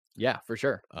 Yeah, for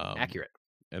sure. Accurate.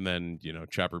 And then,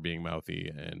 Chopper being mouthy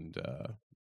and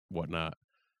whatnot.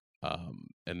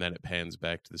 And then it pans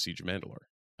back to the Siege of Mandalore.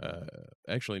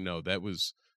 Actually, no, that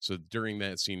was so during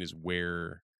that scene is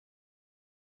where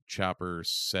Chopper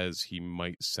says he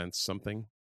might sense something.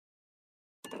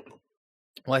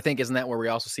 Well, I think isn't that where we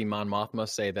also see Mon Mothma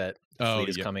say that the fleet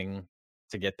is yep. coming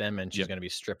to get them, and she's going to be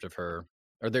stripped of her,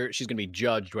 or she's going to be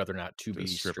judged whether or not to be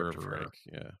stripped of her rank.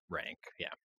 Yeah, rank.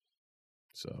 Yeah.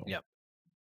 So, yep.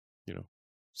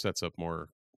 Sets up more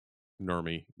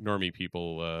normie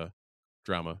people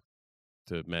drama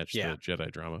to match the Jedi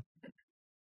drama.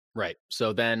 Right.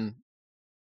 So then,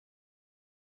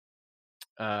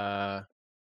 wait,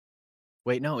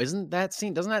 no, doesn't that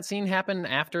scene happen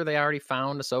after they already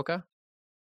found Ahsoka?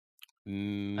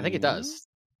 I think it does.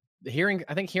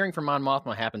 I think hearing from Mon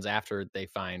Mothma happens after they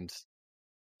find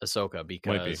Ahsoka,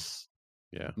 because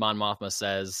Mon Mothma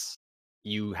says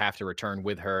you have to return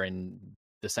with her, and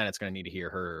the Senate's going to need to hear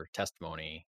her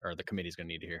testimony, or the committee's going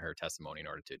to need to hear her testimony in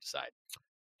order to decide.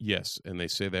 Yes, and they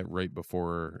say that right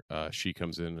before she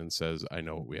comes in and says, "I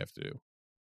know what we have to do."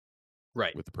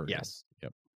 Right. With the purging. Yes.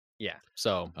 Yep. Yeah.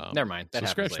 So never mind. That so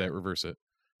scratch later. That, reverse it.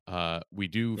 We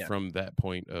do from that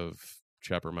point of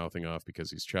Chopper mouthing off because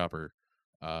he's Chopper.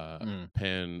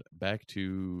 Pan back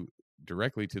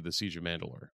directly to the Siege of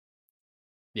Mandalore.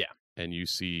 Yeah. And you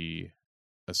see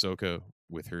Ahsoka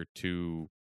with her 2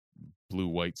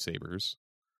 blue-white sabers.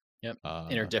 Yep.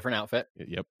 In her different outfit.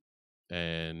 Yep.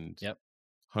 And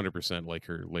 100% like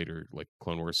her later, like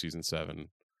Clone Wars Season 7.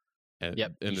 And,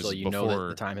 and so you know that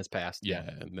the time has passed. Yeah.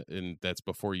 And that's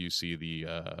before you see the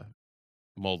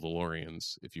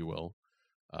Mandalorians, if you will,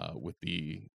 with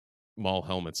the Maul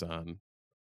helmets on.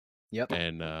 Yep.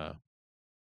 And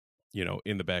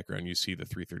in the background you see the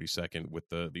 332nd with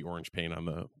the orange paint on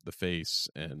the face,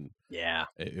 and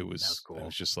it was cool. It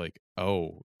was just like,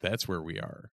 oh, that's where we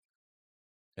are.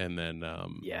 And then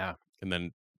and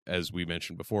then, as we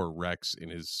mentioned before, Rex in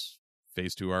his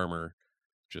Phase 2 armor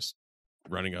just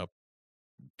running up,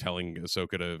 telling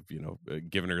Ahsoka to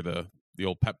giving her the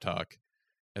old pep talk,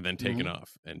 and then taking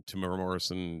off. And Tamara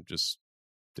Morrison just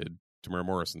did Tamara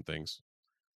Morrison things.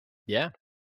 Yeah,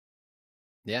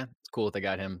 it's cool that they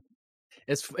got him.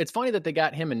 It's funny that they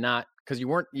got him and not, because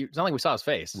it's not like we saw his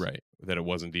face, right? That it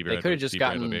wasn't D. They could have just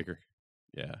gotten Baker.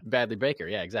 Bradley Baker.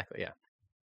 Yeah, exactly. Yeah.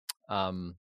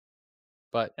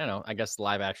 But I guess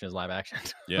live action is live action.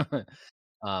 Yeah.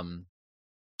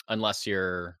 Unless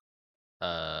you're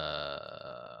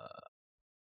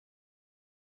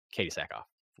Katie Sackhoff.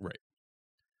 Right.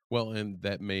 Well, and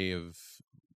that may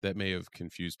have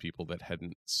confused people that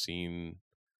hadn't seen,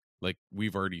 like,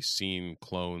 we've already seen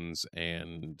clones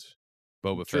and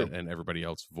Boba Fett and everybody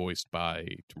else voiced by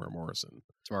Tamara Morrison.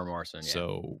 Yeah.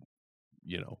 So,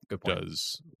 good point.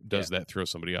 Does that throw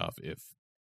somebody off if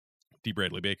D.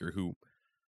 Bradley Baker, who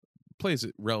plays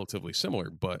it relatively similar,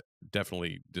 but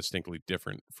definitely distinctly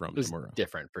different from Tamara?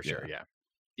 Different for sure.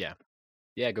 Yeah.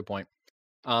 Good point.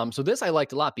 So this I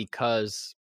liked a lot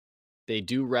because they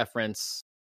do reference,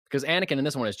 because Anakin in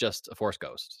this one is just a Force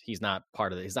ghost. He's not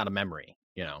part of it. He's not a memory,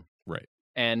 Right.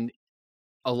 And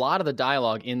a lot of the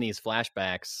dialogue in these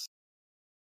flashbacks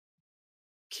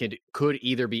could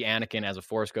either be Anakin as a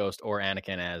Force ghost or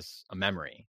Anakin as a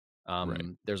memory. Right.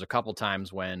 There's a couple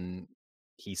times when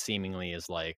he seemingly is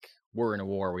like, we're in a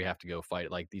war, we have to go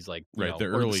fight. Like these, like, the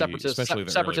early, especially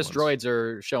the separatist droids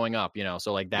are showing up,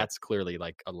 so like that's clearly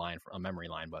like a memory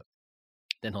line. But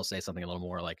then he'll say something a little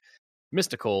more like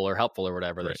mystical or helpful or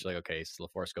whatever. That's like, okay, still a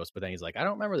Force ghost. But then he's like, I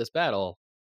don't remember this battle.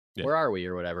 Where are we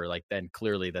or whatever? Like, then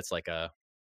clearly that's like a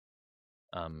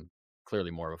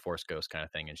clearly more of a Force ghost kind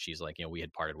of thing. And she's like, we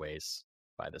had parted ways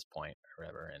by this point or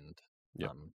whatever. And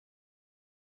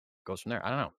goes from there. I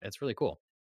don't know. It's really cool.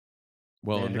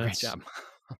 Well, and great job.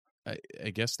 I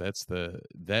guess that's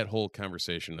that whole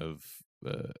conversation of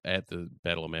at the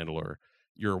Battle of Mandalore.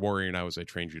 you're a warrior now as I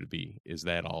trained you to be. Is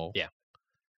that all? Yeah.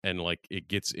 And like it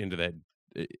gets into that.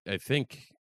 I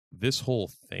think this whole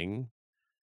thing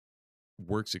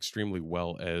works extremely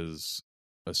well as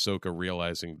Ahsoka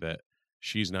realizing that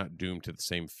she's not doomed to the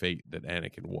same fate that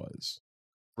Anakin was,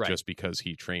 Right. just because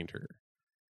he trained her.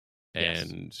 Yes.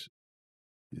 And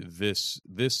this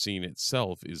scene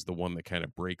itself is the one that kind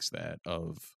of breaks that,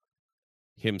 of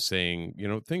him saying, you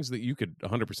know, things that you could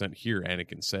 100% hear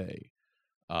Anakin say,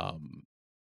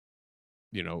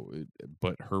 you know,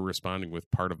 but her responding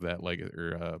with part of that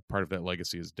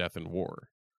legacy is death and war.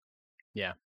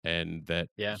 Yeah. And that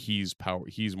he's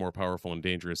more powerful and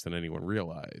dangerous than anyone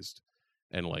realized.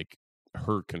 And like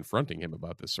her confronting him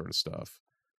about this sort of stuff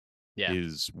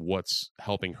is what's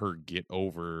helping her get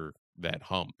over that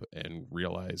hump and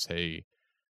realize, hey,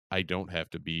 I don't have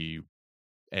to be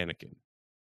Anakin,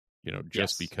 you know,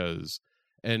 just because.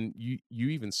 And you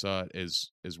even saw it,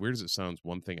 as weird as it sounds,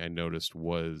 one thing I noticed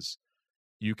was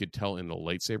you could tell in the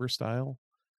lightsaber style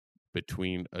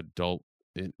between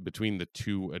the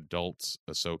two adults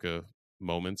Ahsoka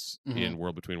moments in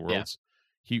World Between Worlds.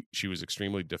 She was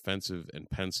extremely defensive and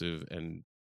pensive and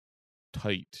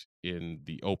tight in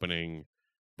the opening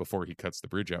before he cuts the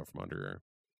bridge out from under her.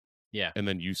 Yeah. And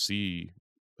then you see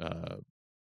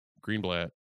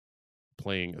Greenblatt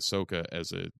playing Ahsoka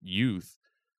as a youth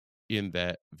in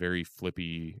that very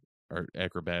flippy or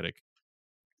acrobatic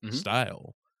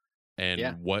style.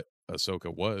 And what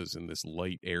Ahsoka was in this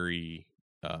light, airy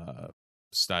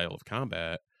style of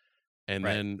combat. And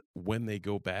then when they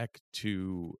go back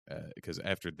to, because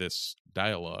after this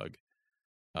dialogue,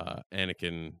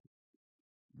 Anakin,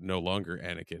 no longer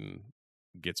Anakin,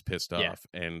 gets pissed off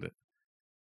and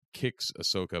kicks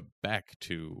Ahsoka back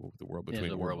to the world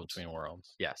between worlds. World Between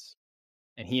Worlds, yes.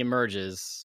 And he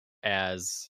emerges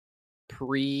as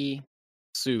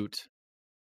pre-suit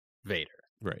Vader.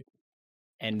 Right.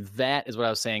 And that is what I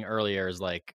was saying earlier, is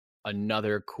like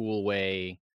another cool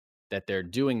way that they're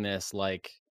doing this. Like,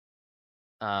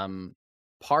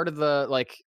 part of the,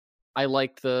 like, I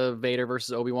liked the Vader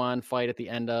versus Obi-Wan fight at the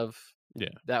end of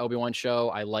that Obi-Wan show.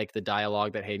 I like the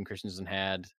dialogue that Hayden Christensen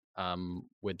had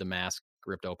with the mask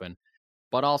ripped open.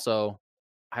 But also,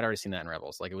 I'd already seen that in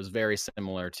Rebels. Like, it was very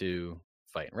similar to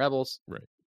fight in Rebels. Right.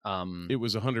 It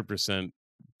was 100%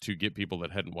 to get people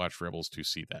that hadn't watched Rebels to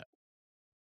see that.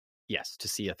 Yes, to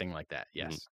see a thing like that.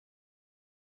 Yes.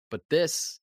 But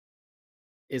this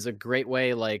is a great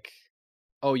way, like,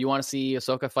 oh, you want to see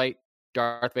Ahsoka fight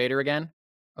Darth Vader again?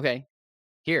 Okay,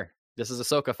 here. This is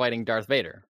Ahsoka fighting Darth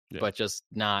Vader, but just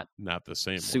not the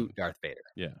same suit Darth Vader.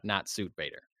 Yeah. Not suit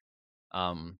Vader.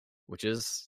 Which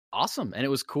is awesome. And it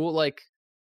was cool, like,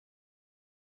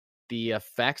 the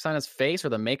effects on his face or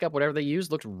the makeup, whatever they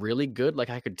used, looked really good. Like,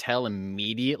 I could tell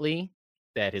immediately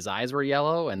that his eyes were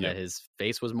yellow and that his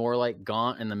face was more like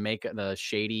gaunt, and the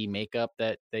shady makeup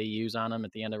that they use on him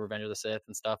at the end of Revenge of the Sith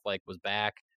and stuff, like, was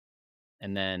back.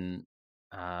 And then,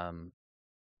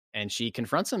 and she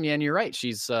confronts him. Yeah, and you're right.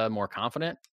 She's more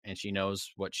confident, and she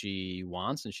knows what she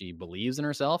wants, and she believes in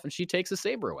herself, and she takes his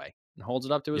saber away and holds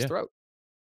it up to his throat.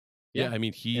 Yeah, I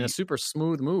mean, in a super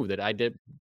smooth move that I don't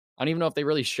even know if they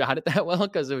really shot it that well,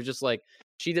 because it was just like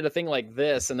she did a thing like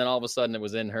this, and then all of a sudden it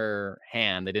was in her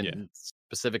hand. They didn't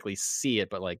specifically see it,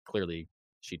 but like clearly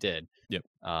she did. Yep.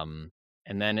 And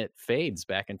then it fades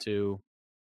back into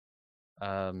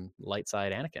light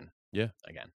side Anakin. Yeah.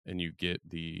 Again. And you get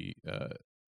the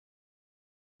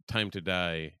time to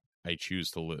die, I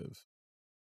choose to live.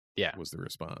 Yeah. Was the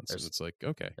response. And it's like,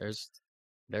 okay.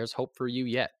 There's hope for you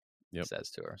yet. Yep. He says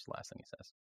to her. It's the last thing he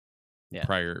says. Yeah.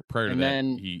 Prior to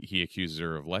that, he accuses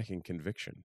her of lacking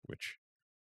conviction, which,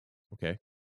 okay.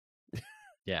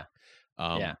 Yeah.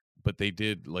 But they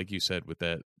did, like you said, with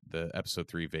the episode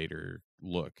 3 Vader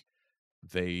look,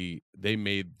 they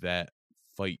made that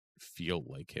fight feel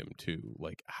like him too,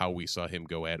 like how we saw him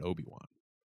go at Obi-Wan.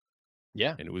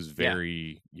 Yeah. And it was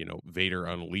very, Vader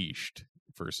unleashed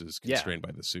versus constrained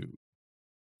by the suit.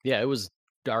 Yeah, it was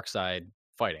dark side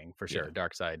fighting for sure.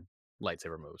 Dark side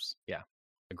lightsaber moves. Yeah.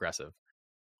 Aggressive.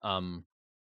 And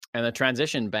the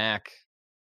transition back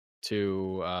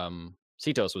to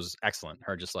Cetos was excellent.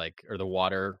 Her just like, or the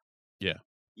water. Yeah.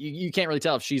 You can't really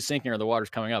tell if she's sinking or the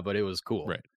water's coming up, but it was cool.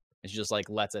 Right. And she just like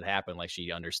lets it happen. Like she's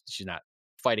not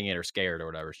fighting it or scared or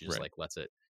whatever. She just like lets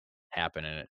it happen,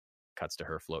 and it cuts to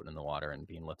her floating in the water and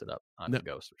being lifted up on the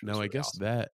Ghost. Now, I guess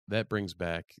awesome. that brings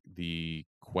back the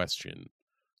question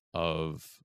of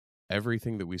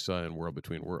everything that we saw in World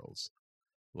Between Worlds.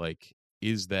 Like,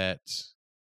 is that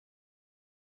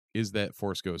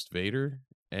Force Ghost Vader,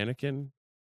 Anakin,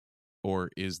 or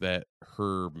is that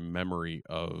her memory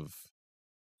of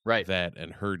that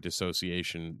and her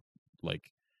dissociation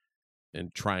like,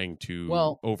 and trying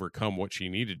to overcome what she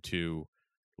needed to.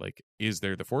 Like, is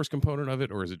there the Force component of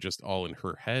it, or is it just all in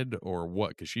her head, or what?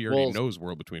 Because she already knows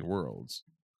World Between Worlds.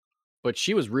 But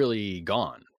she was really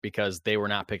gone because they were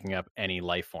not picking up any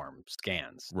life form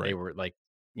scans. Right. They were like,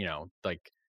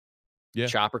 Yeah.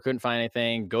 Chopper couldn't find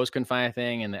anything, Ghost couldn't find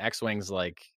anything, and the X-Wings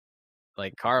like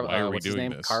Carva. Why are we what's his doing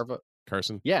name? this?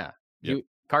 Carson. Yeah.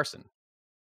 Carson.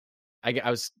 I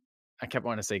kept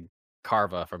wanting to say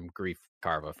Carva from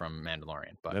Carva from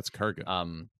Mandalorian, but that's Karga.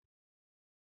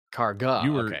 Karga.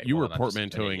 You were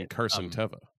portmanteauing Carson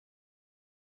Teva.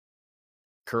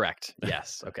 Correct.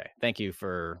 Yes. Okay. Thank you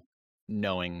for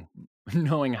knowing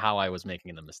how I was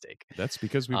making the mistake. That's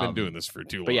because we've been doing this for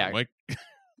too long. But yeah, like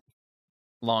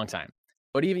long time.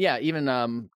 But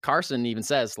even Carson even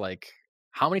says, like,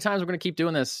 how many times we're going to keep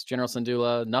doing this, General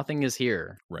Syndulla? Nothing is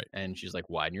here. Right. And she's like,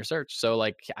 widen your search. So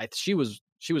like she was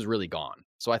really gone.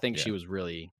 So I think she was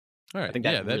really, all right. I think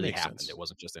that really happened. Sense. It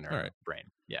wasn't just in her brain.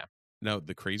 Yeah. Now,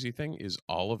 the crazy thing is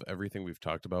all of everything we've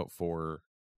talked about for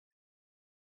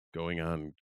going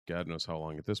on God knows how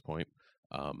long at this point,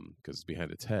 because it's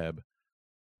behind a tab,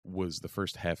 was the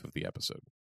first half of the episode.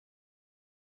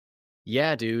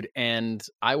 Yeah, dude. And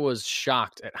I was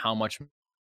shocked at how much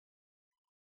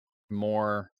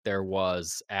more there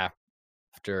was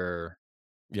after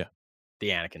the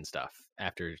Anakin stuff,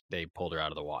 after they pulled her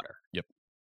out of the water. Yep.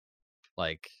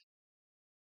 Like,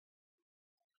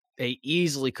 they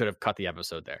easily could have cut the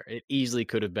episode there. It easily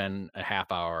could have been a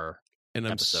half-hour and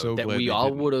I'm episode so that glad we they all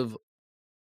didn't. would have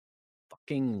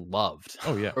fucking loved.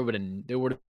 Oh, yeah. There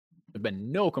would have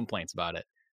been no complaints about it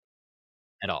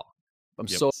at all.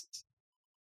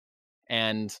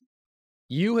 And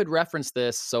you had referenced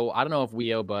this, so I don't know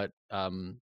if but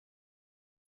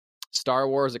Star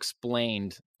Wars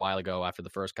explained a while ago after the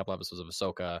first couple episodes of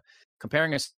Ahsoka,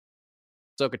 comparing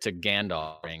Ahsoka to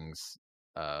Gandalf's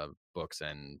books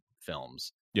and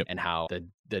films, and how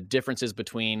the differences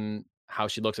between how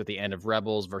she looks at the end of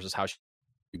Rebels versus how she's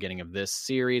beginning of this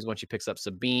series when she picks up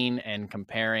Sabine, and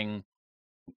comparing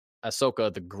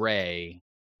Ahsoka the Gray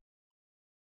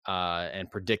and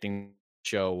predicting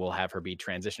show will have her be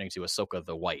transitioning to Ahsoka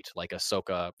the White. Like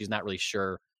Ahsoka, she's not really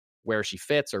sure where she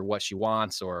fits or what she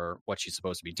wants or what she's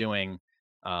supposed to be doing.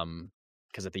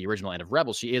 Because at the original end of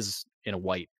Rebels, she is in a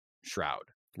white shroud.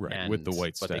 Right, with the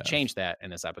white staff. But they changed that in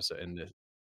this episode.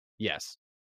 Yes.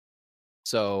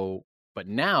 So, but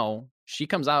now she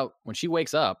comes out, when she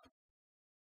wakes up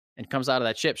and comes out of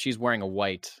that ship, she's wearing a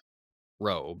white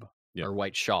robe or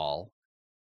white shawl.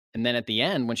 And then at the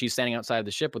end, when she's standing outside of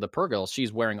the ship with a Purrgil,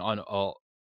 she's wearing a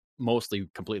mostly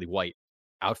completely white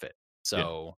outfit.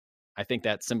 So I think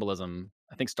that symbolism,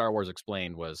 I think Star Wars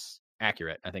Explained was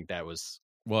accurate. I think that was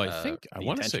I think I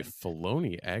want to say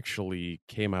Filoni actually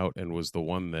came out and was the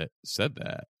one that said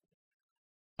that.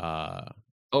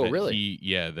 Oh, really?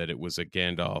 That it was a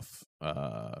Gandalf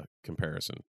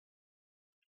comparison.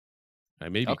 I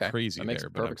may be crazy that makes there,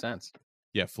 perfect sense.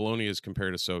 Yeah, Filoni has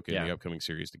compared Ahsoka in the upcoming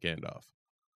series to Gandalf.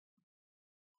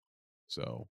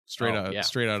 So straight out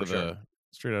of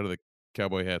the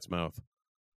cowboy hat's mouth.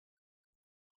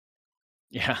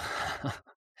 Yeah.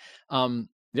 The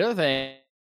other thing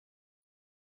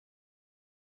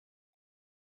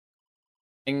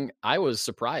I was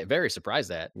very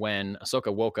surprised at when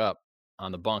Ahsoka woke up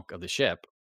on the bunk of the ship,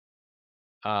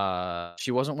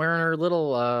 she wasn't wearing her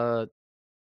little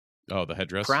the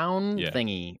headdress crown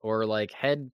thingy or like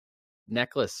head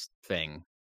necklace thing.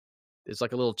 There's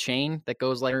like a little chain that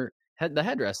goes like the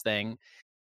headdress thing.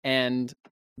 And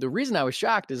the reason I was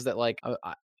shocked is that like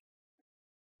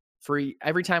for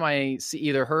every time I see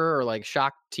either her or like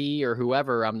Shock T or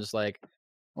whoever, I'm just like, I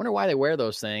wonder why they wear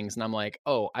those things. And I'm like,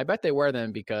 oh, I bet they wear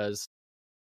them because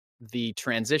the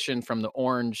transition from the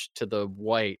orange to the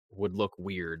white would look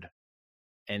weird.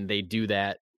 And they do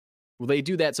that. Well, they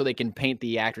do that so they can paint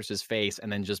the actress's face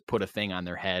and then just put a thing on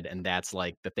their head. And that's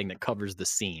like the thing that covers the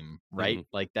seam, right?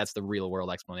 Mm-hmm. Like that's the real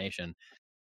world explanation.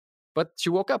 But she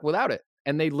woke up without it.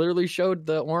 And they literally showed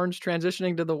the orange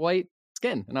transitioning to the white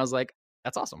skin. And I was like,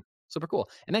 that's awesome. Super cool.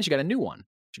 And then she got a new one.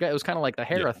 It was kind of like the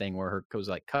Hera thing where her was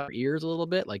like cut her ears a little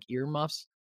bit, like ear muffs.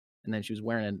 And then she was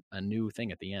wearing a new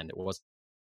thing at the end. It was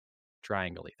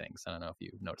triangle-y things. I don't know if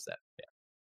you noticed that.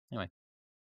 Yeah. Anyway.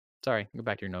 Sorry. Go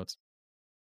back to your notes.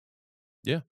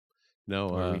 Yeah. No.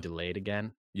 Were we delayed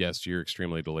again? Yes, you're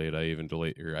extremely delayed. I even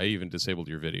disabled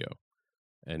your video,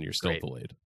 and you're still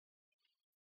delayed.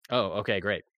 Oh, okay,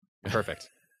 great,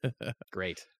 perfect,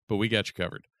 great. But we got you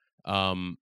covered.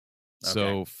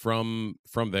 So from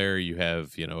there, you have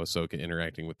Ahsoka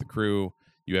interacting with the crew.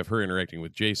 You have her interacting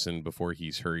with Jacen before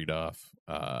he's hurried off,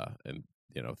 and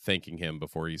thanking him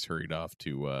before he's hurried off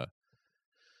to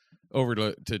over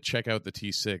to check out the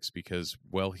T6 because,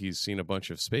 well, he's seen a bunch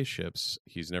of spaceships.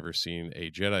 He's never seen a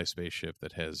Jedi spaceship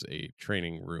that has a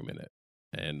training room in it.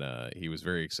 And he was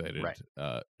very excited.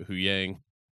 Right. Hu Yang,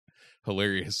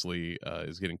 hilariously,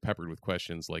 is getting peppered with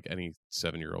questions like any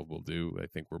 7-year-old will do. I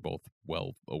think we're both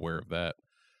well aware of that.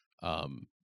 Oh,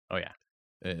 yeah.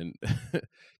 And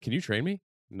can you train me?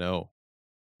 No.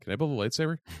 Can I build a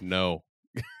lightsaber? No.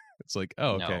 It's like,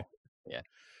 oh, okay. No. Yeah.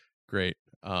 Great.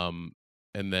 And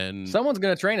then someone's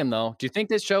going to train him, though. Do you think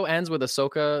this show ends with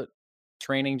Ahsoka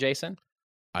training Jason?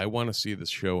 I want to see this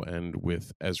show end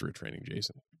with Ezra training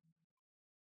Jason.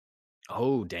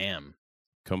 Oh, damn.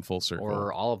 Come full circle.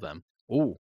 Or all of them.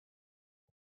 Ooh.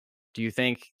 Do you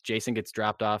think Jason gets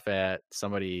dropped off at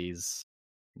somebody's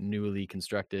newly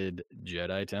constructed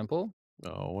Jedi temple?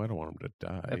 Oh, I don't want him to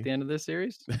die. At the end of this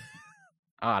series?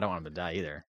 I don't want him to die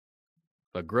either.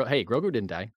 But hey, Grogu didn't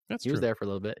die. That's he true. was there for a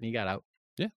little bit and he got out.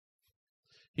 Yeah.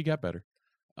 He got better.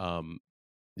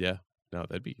 Yeah. No,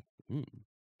 that'd be... All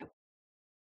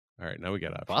right, now we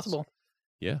got options. Possible.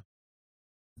 Yeah.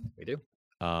 We do.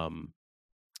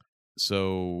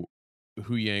 So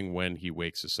Hu Yang, when he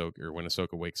wakes Ahsoka, or when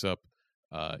Ahsoka wakes up,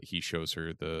 he shows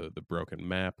her the broken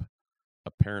map.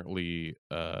 Apparently,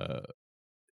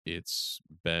 it's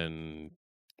been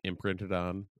imprinted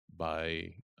on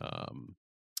by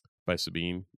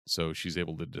Sabine, so she's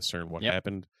able to discern what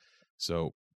happened.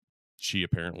 So she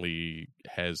apparently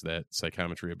has that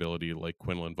psychometry ability like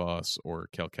Quinlan Voss or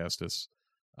Cal Kestis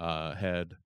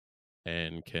had,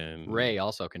 and can... Rey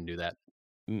also can do that.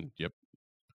 Yep.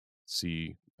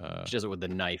 See... she does it with the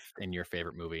knife in your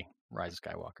favorite movie, Rise of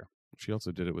Skywalker. She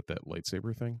also did it with that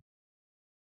lightsaber thing.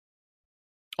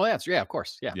 Oh, yeah, of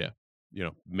course. Yeah. Yeah. You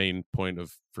know, main point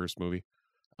of first movie.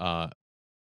 Yeah,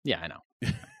 I know.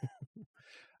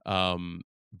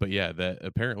 But yeah, that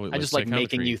apparently... I just like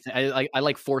making you... I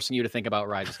like forcing you to think about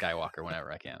Rise of Skywalker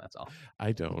whenever I can. That's all.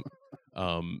 I don't.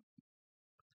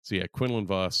 So yeah, Quinlan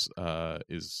Voss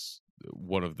is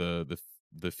one of the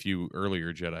few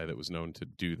earlier Jedi that was known to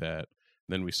do that.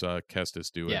 Then we saw Kestis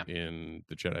do it in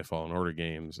the Jedi Fallen Order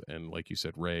games, and like you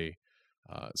said, Rey.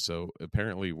 So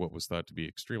apparently what was thought to be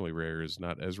extremely rare is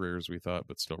not as rare as we thought,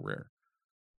 but still rare.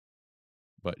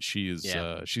 But she is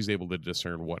she's able to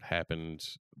discern what happened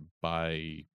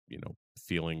by, you know,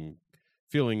 feeling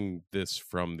this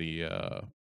from the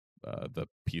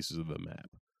pieces of the map,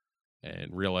 and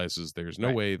realizes there's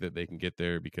no way that they can get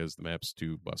there because the map's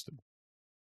too busted.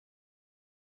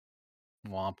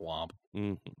 Womp womp.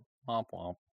 Mm-hmm. Womp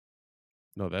womp.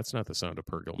 No, that's not the sound a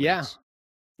Purrgil makes. Yeah.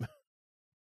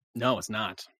 No, it's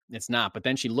not. It's not. But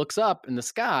then she looks up in the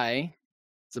sky.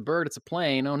 It's a bird. It's a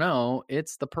plane. Oh no,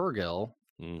 it's the Purrgil.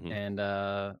 Mm-hmm.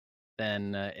 And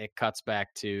then it cuts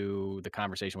back to the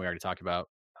conversation we already talked about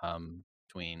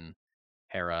between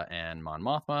Hera and Mon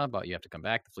Mothma about you have to come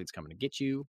back. The fleet's coming to get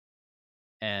you.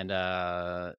 And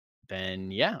then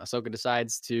Ahsoka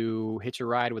decides to hitch a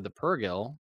ride with the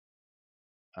Purrgil.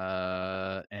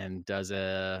 And takes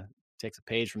a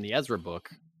page from the Ezra book,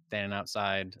 standing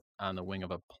outside on the wing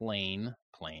of a plane.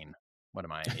 What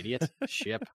am I, an idiot?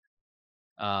 Ship.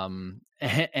 And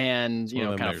you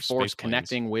know, kind of force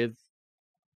connecting with,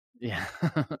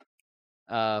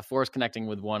 force connecting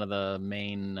with one of the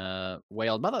main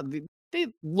whales. They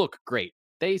look great.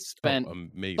 They spent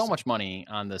so much money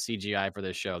on the CGI for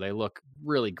this show. They look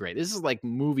really great. This is like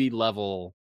movie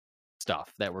level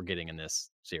stuff that we're getting in this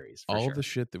series. All the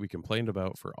shit that we complained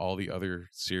about for all the other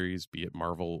series, be it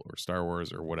Marvel or Star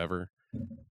Wars or whatever,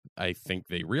 I think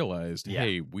they realized,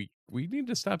 hey, we need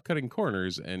to stop cutting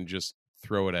corners and just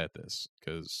throw it at this,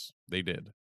 because they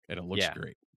did, and it looks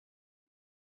great.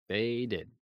 They did.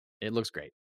 It looks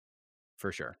great,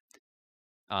 for sure.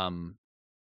 And,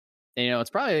 you know, it's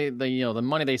probably the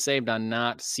money they saved on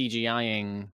not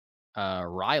CGIing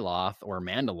Ryloth or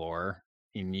Mandalore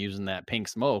in using that pink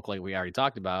smoke like we already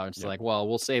talked about. It's like, well,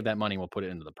 we'll save that money. We'll put it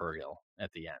into the Purrgil at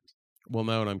the end. Well,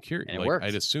 now, and I'm curious. And like,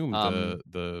 I'd assume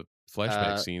the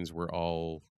flashback scenes were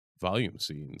all volume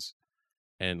scenes,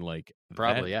 and like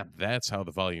probably that's how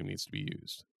the volume needs to be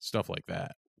used. Stuff like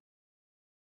that.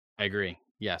 I agree.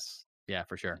 Yes. Yeah,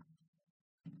 for sure.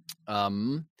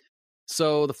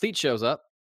 So the fleet shows up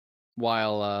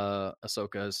while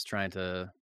Ahsoka is trying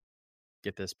to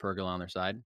get this Purrgil on their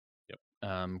side.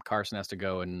 Carson has to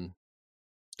go and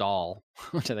stall,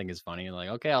 which I think is funny. Like,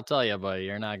 okay, I'll tell you, but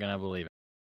you're not gonna believe it.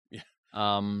 Yeah.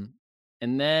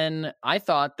 And then I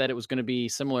thought that it was going to be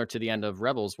similar to the end of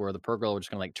Rebels, where the Purrgil were just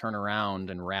going to like turn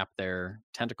around and wrap their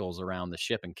tentacles around the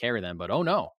ship and carry them. But oh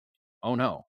no,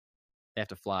 they have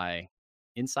to fly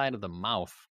inside of the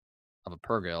mouth of a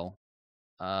Purrgil.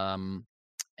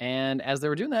 And as they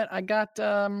were doing that, I got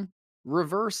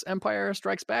reverse Empire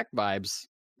Strikes Back vibes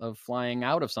of flying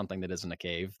out of something that isn't a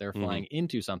cave. They're flying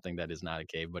into something that is not a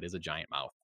cave, but is a giant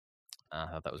mouth. I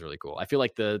thought that was really cool. I feel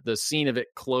like the scene of it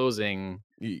closing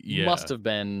must have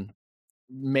been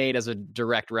made as a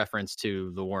direct reference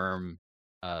to the worm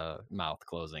mouth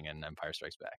closing in Empire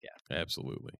Strikes Back. Yeah,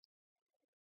 absolutely.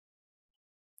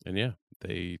 And yeah,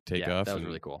 they take off. That was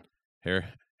really cool.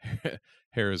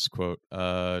 Hera's quote: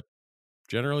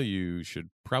 "General, you should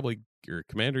probably, or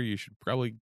Commander, you should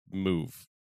probably move.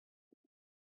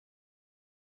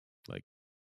 Like,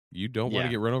 you don't want to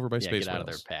get run over by space get out of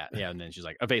their path." Yeah, and then she's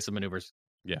like, evasive maneuvers.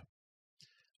 Yeah.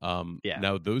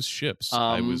 Now those ships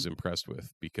I was impressed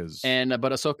with because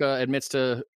but Ahsoka admits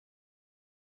to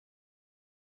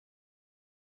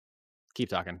keep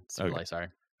talking. Okay. Sorry.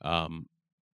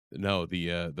 No,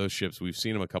 those ships, we've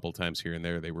seen them a couple times here and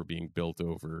there. They were being built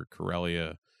over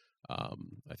Corellia.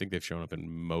 I think they've shown up in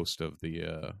most of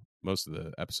the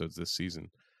episodes this season,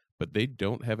 but they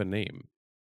don't have a name.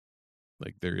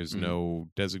 Like, there is no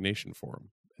designation for them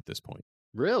at this point.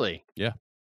 Really? Yeah.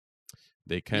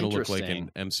 They kind of look like an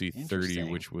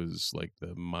MC-30, which was like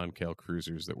the Moncal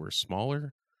cruisers that were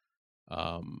smaller.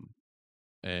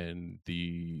 And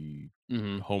the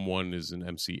home one is an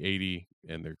MC-80,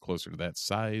 and they're closer to that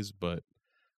size, but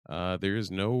there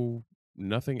is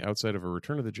nothing outside of a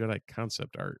Return of the Jedi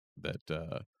concept art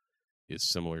that is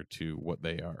similar to what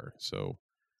they are. So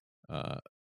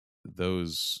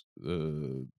those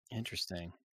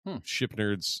interesting ship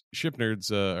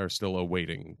nerds are still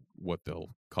awaiting what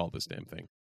they'll call this damn thing.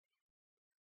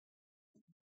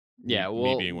 Yeah,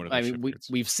 well,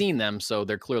 we've seen them, so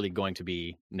they're clearly going to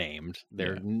be named.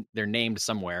 They're named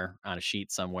somewhere on a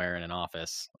sheet somewhere in an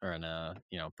office or in a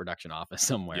production office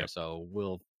somewhere. Yep. So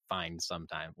we'll find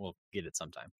sometime. We'll get it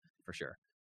sometime for sure.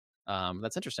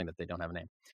 That's interesting that they don't have a name.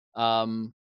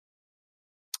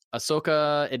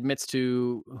 Ahsoka admits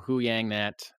to Huyang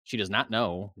that she does not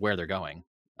know where they're going.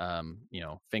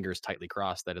 Fingers tightly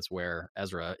crossed that it's where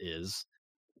Ezra is,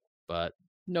 but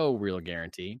no real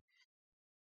guarantee.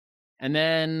 And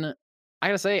then I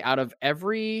gotta say, out of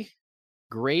every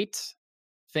great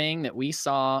thing that we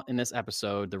saw in this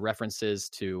episode, the references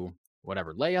to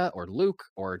whatever Leia or Luke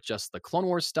or just the Clone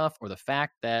Wars stuff or the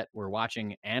fact that we're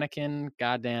watching Anakin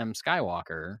goddamn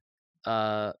Skywalker,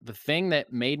 the thing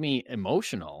that made me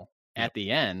emotional at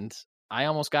the end, I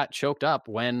almost got choked up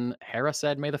when Hera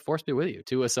said, "May the Force be with you"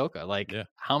 to Ahsoka. Like,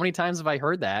 how many times have I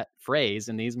heard that phrase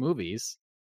in these movies?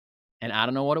 And I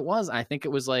don't know what it was. I think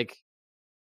it was like,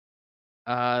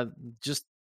 just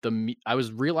I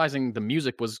was realizing the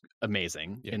music was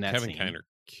amazing in that Kevin scene. Kiner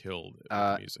killed it with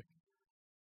the music.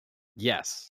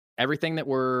 Yes. Everything that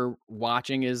we're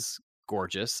watching is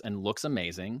gorgeous and looks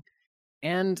amazing.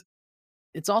 And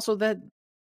it's also that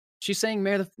she's saying,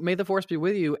 may the Force be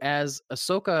with you, as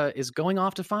Ahsoka is going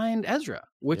off to find Ezra,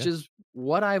 which is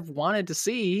what I've wanted to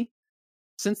see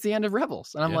since the end of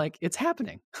Rebels. And I'm like, it's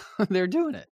happening. They're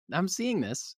doing it. I'm seeing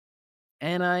this.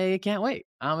 And I can't wait.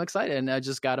 I'm excited. And I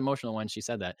just got emotional when she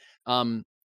said that.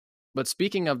 But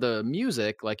speaking of the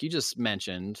music, like you just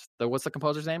mentioned, what's the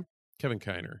composer's name? Kevin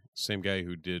Kiner. Same guy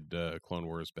who did Clone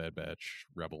Wars, Bad Batch,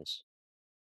 Rebels.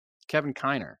 Kevin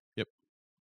Kiner. Yep.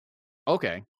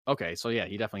 Okay. So yeah,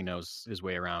 he definitely knows his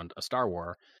way around a Star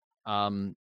Wars.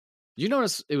 You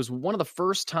notice it was one of the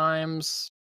first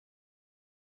times,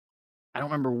 I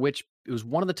don't remember which, it was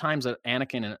one of the times that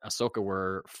Anakin and Ahsoka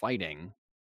were fighting.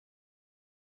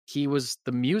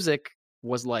 The music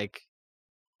was like,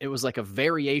 it was like a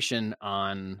variation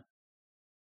on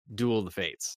Duel of the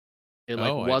Fates. It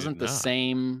wasn't the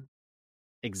same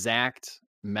exact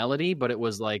melody, but it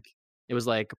was like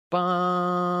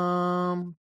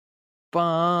bum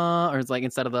bum, or it's like,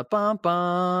 instead of the bum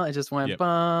bum, it just went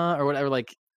bum or whatever.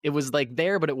 Like, it was like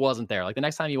there, but it wasn't there. Like, the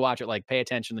next time you watch it, like, pay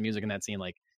attention to the music in that scene.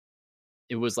 Like,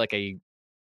 it was like a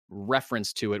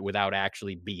reference to it without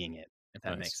actually being it, if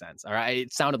that makes sense. All right,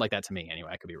 it sounded like that to me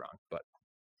anyway. I could be wrong, but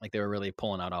like, they were really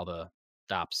pulling out all the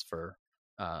stops for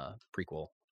prequel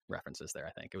references there.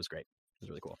 I think it was great. It was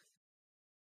really cool.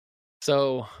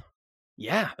 So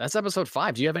yeah, that's episode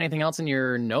 5. Do you have anything else in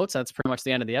your notes? That's pretty much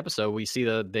the end of the episode. We see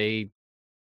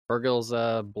Purgil's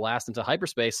blast into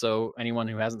hyperspace. So anyone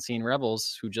who hasn't seen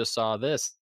Rebels, who just saw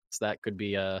this, that could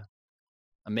be a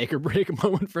make or break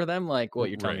moment for them. Like, what,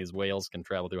 you're telling me these whales can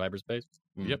travel through hyperspace?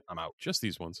 Yep, I'm out. Just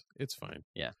these ones. It's fine.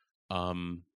 Yeah.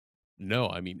 No,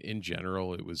 I mean, in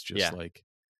general, it was just like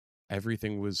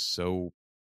everything was so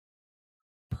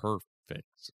perfect.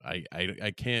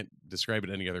 I can't describe it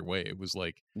any other way. It was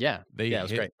like, it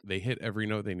was great. They hit every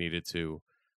note they needed to.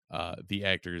 The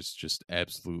actors just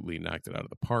absolutely knocked it out of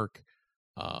the park.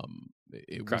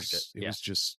 It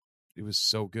was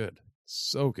so good.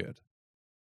 So good.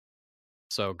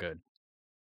 So good.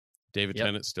 David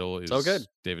Tennant still is so good.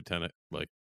 David Tennant, like,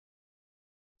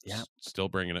 yeah, still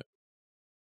bringing it.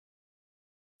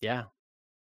 Yeah.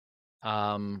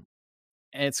 And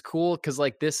it's cool because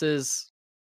like this is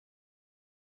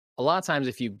a lot of times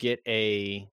if you get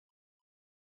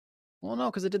well, no,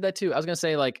 because it did that too. I was gonna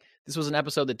say like this was an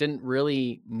episode that didn't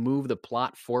really move the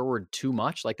plot forward too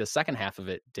much. Like the second half of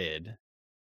it did,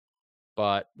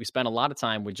 but we spent a lot of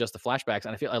time with just the flashbacks.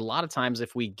 And I feel a lot of times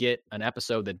if we get an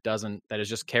episode that is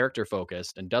just character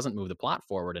focused and doesn't move the plot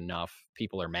forward enough,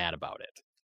 people are mad about it.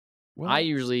 Well, I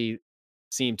usually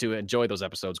seem to enjoy those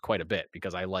episodes quite a bit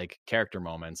because I like character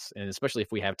moments, and especially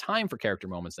if we have time for character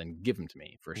moments, then give them to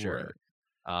me for sure.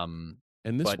 Right.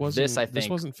 And this I think this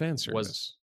wasn't fan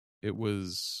service. It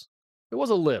was a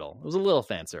little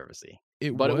fan servicey.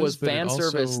 It was fan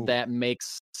service that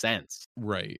makes sense.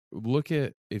 Right.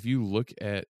 If you look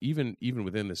at even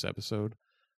within this episode,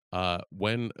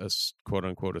 when a quote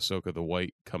unquote Ahsoka the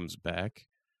White comes back,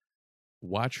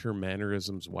 watch her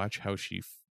mannerisms, watch how she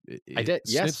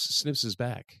snips his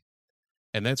back.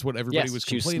 And that's what everybody was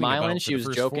complaining about for the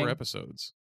first joking. 4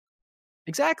 episodes.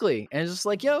 Exactly. And it's just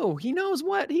like, yo, he knows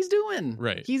what he's doing.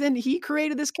 Right. He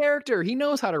created this character. He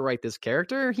knows how to write this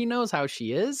character. He knows how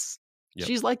she is. Yep.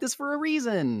 She's like this for a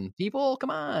reason. People, come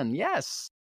on.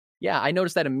 Yes. Yeah, I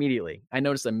noticed that immediately.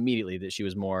 That she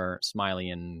was more smiley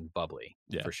and bubbly,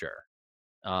 for sure.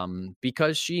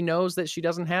 Because she knows that she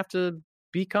doesn't have to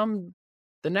become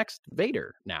the next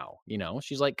Vader now. You know,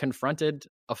 she's like confronted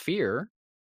a fear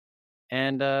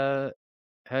and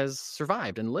has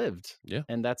survived and lived. Yeah.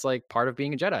 And that's like part of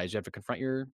being a Jedi is you have to confront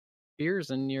your fears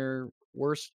and your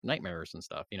worst nightmares and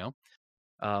stuff, you know?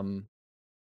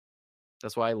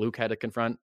 That's why Luke had to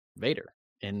confront Vader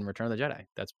in Return of the Jedi.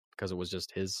 That's because it was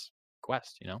just his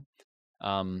quest, you know?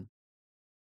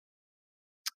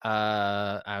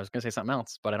 I was going to say something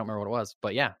else, but I don't remember what it was.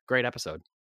 But yeah, great episode.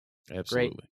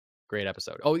 Absolutely. Great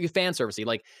episode. Oh, you fan servicey.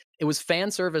 Like it was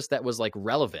fan service that was like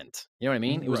relevant. You know what I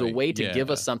mean? It was a way to give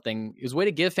us something. It was a way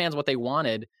to give fans what they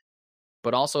wanted,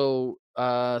 but also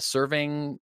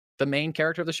serving the main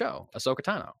character of the show, Ahsoka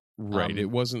Tano. Right. It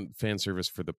wasn't fan service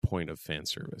for the point of fan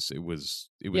service. It was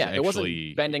actually it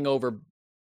wasn't bending over.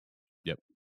 Yep.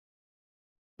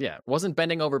 Yeah. It wasn't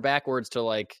bending over backwards to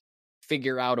like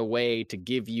figure out a way to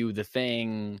give you the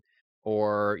thing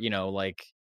or, you know, like,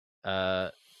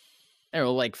 I don't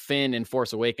know, like Finn in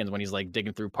Force Awakens when he's like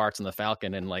digging through parts in the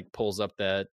Falcon and like pulls up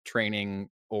the training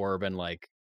orb and like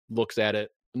looks at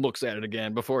it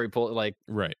again before he pulls it. Like,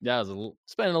 right. Yeah, I was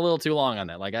spending a little too long on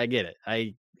that. Like, I get it.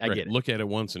 I get it. Look at it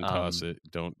once and toss it.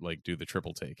 Don't like do the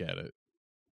triple take at it.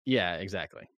 Yeah,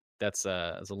 exactly. That's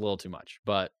a little too much.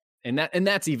 But and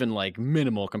that's even like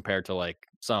minimal compared to like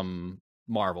some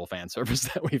Marvel fan service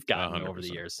that we've gotten 100%. Over the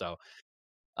years. So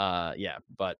yeah,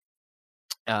 but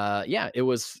yeah, it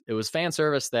was fan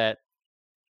service that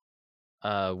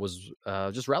was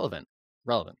just relevant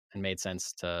and made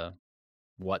sense to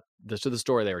the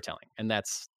story they were telling, and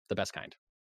that's the best kind.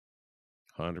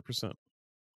 100%.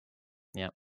 Yeah.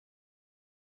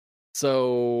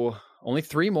 So only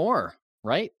 3 more,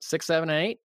 right? 6, 7, and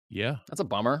 8. Yeah, that's a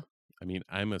bummer. I mean,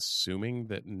 I'm assuming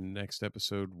that next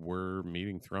episode we're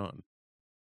meeting Thrawn.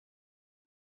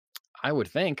 I would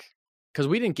think. Because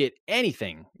we didn't get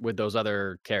anything with those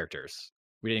other characters.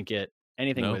 We didn't get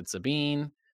anything with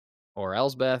Sabine or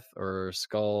Elsbeth or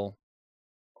Skull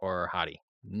or Hottie.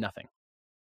 Nothing.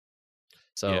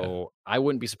 So I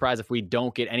wouldn't be surprised if we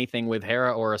don't get anything with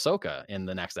Hera or Ahsoka in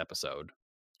the next episode.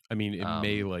 I mean, it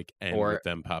may like end with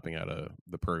them popping out of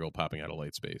the Purgle, popping out of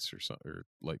light space or something, or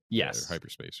like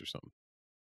hyperspace or something.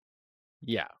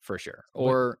 Yeah, for sure.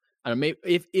 Or I don't know, maybe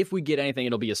if we get anything,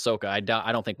 it'll be Ahsoka. I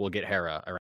don't think we'll get Hera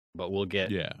around. But we'll get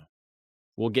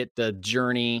the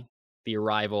journey, the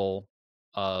arrival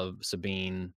of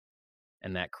Sabine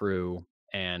and that crew,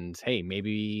 and hey,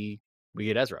 maybe we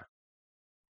get Ezra.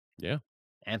 Yeah,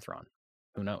 and Thrawn.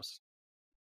 Who knows?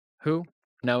 Who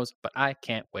knows? But I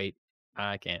can't wait.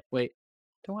 I can't wait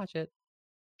to watch it.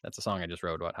 That's a song I just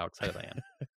wrote about how excited I am.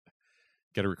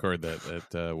 Got to record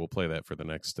that. We'll play that for the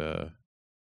next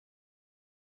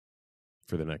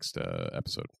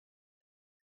episode.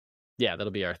 Yeah,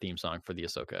 that'll be our theme song for the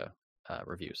Ahsoka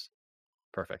reviews.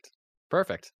 Perfect.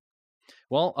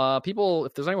 Well, people,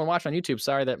 if there's anyone watching on YouTube,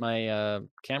 sorry that my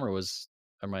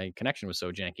my connection was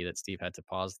so janky that Steve had to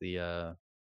pause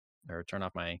or turn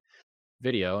off my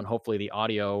video, and hopefully the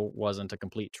audio wasn't a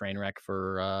complete train wreck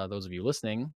for those of you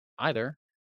listening either.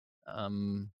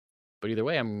 But either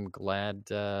way, I'm glad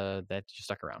that you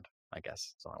stuck around, I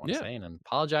guess. That's all I want to say. And I'm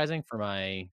apologizing for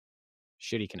my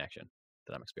shitty connection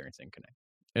that I'm experiencing.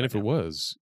 And if it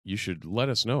was, you should let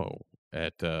us know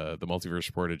at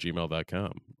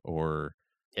themultiversereport@gmail.com, or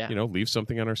leave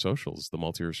something on our socials. The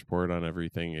Multiverse Report on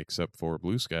everything except for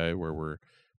Blue Sky, where we're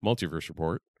Multiverse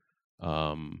Report.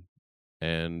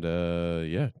 And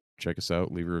check us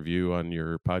out. Leave a review on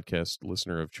your podcast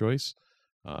listener of choice.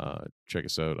 Check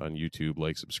us out on YouTube.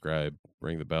 Like, subscribe,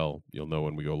 ring the bell. You'll know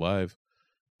when we go live.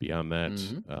 Beyond that,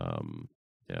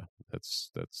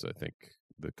 that's I think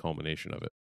the culmination of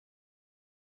it.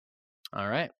 All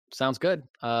right, sounds good.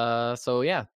 So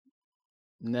yeah,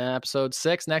 episode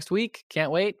 6 next week.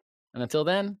 Can't wait. And until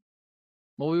then,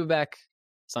 we'll be back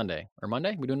Sunday or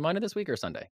Monday. We doing Monday this week or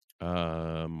Sunday?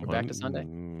 We're back to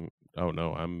Sunday. Oh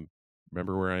no,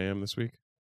 remember where I am this week?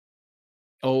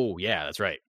 Oh yeah, that's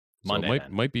right. Monday. So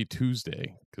it might be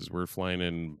Tuesday because we're flying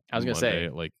in. I was gonna say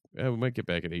at we might get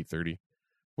back at 8:30.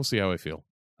 We'll see how I feel.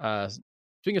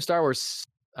 Speaking of Star Wars,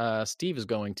 Steve is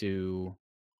going to.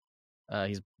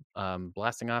 He's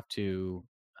blasting off to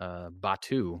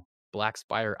Batuu, Black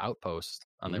Spire Outpost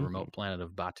on the remote planet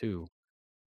of Batuu.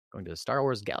 Going to Star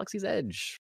Wars Galaxy's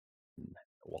Edge,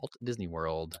 Walt Disney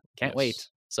World. Can't wait.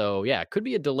 So yeah, it could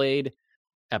be a delayed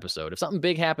episode. If something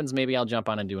big happens, maybe I'll jump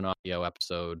on and do an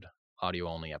audio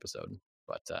only episode.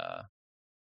 But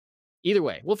either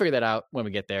way, we'll figure that out when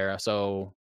we get there.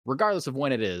 So regardless of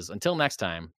when it is, until next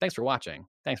time, thanks for watching.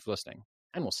 Thanks for listening.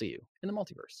 And we'll see you in the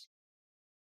multiverse.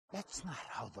 That's not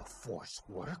how the Force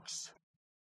works.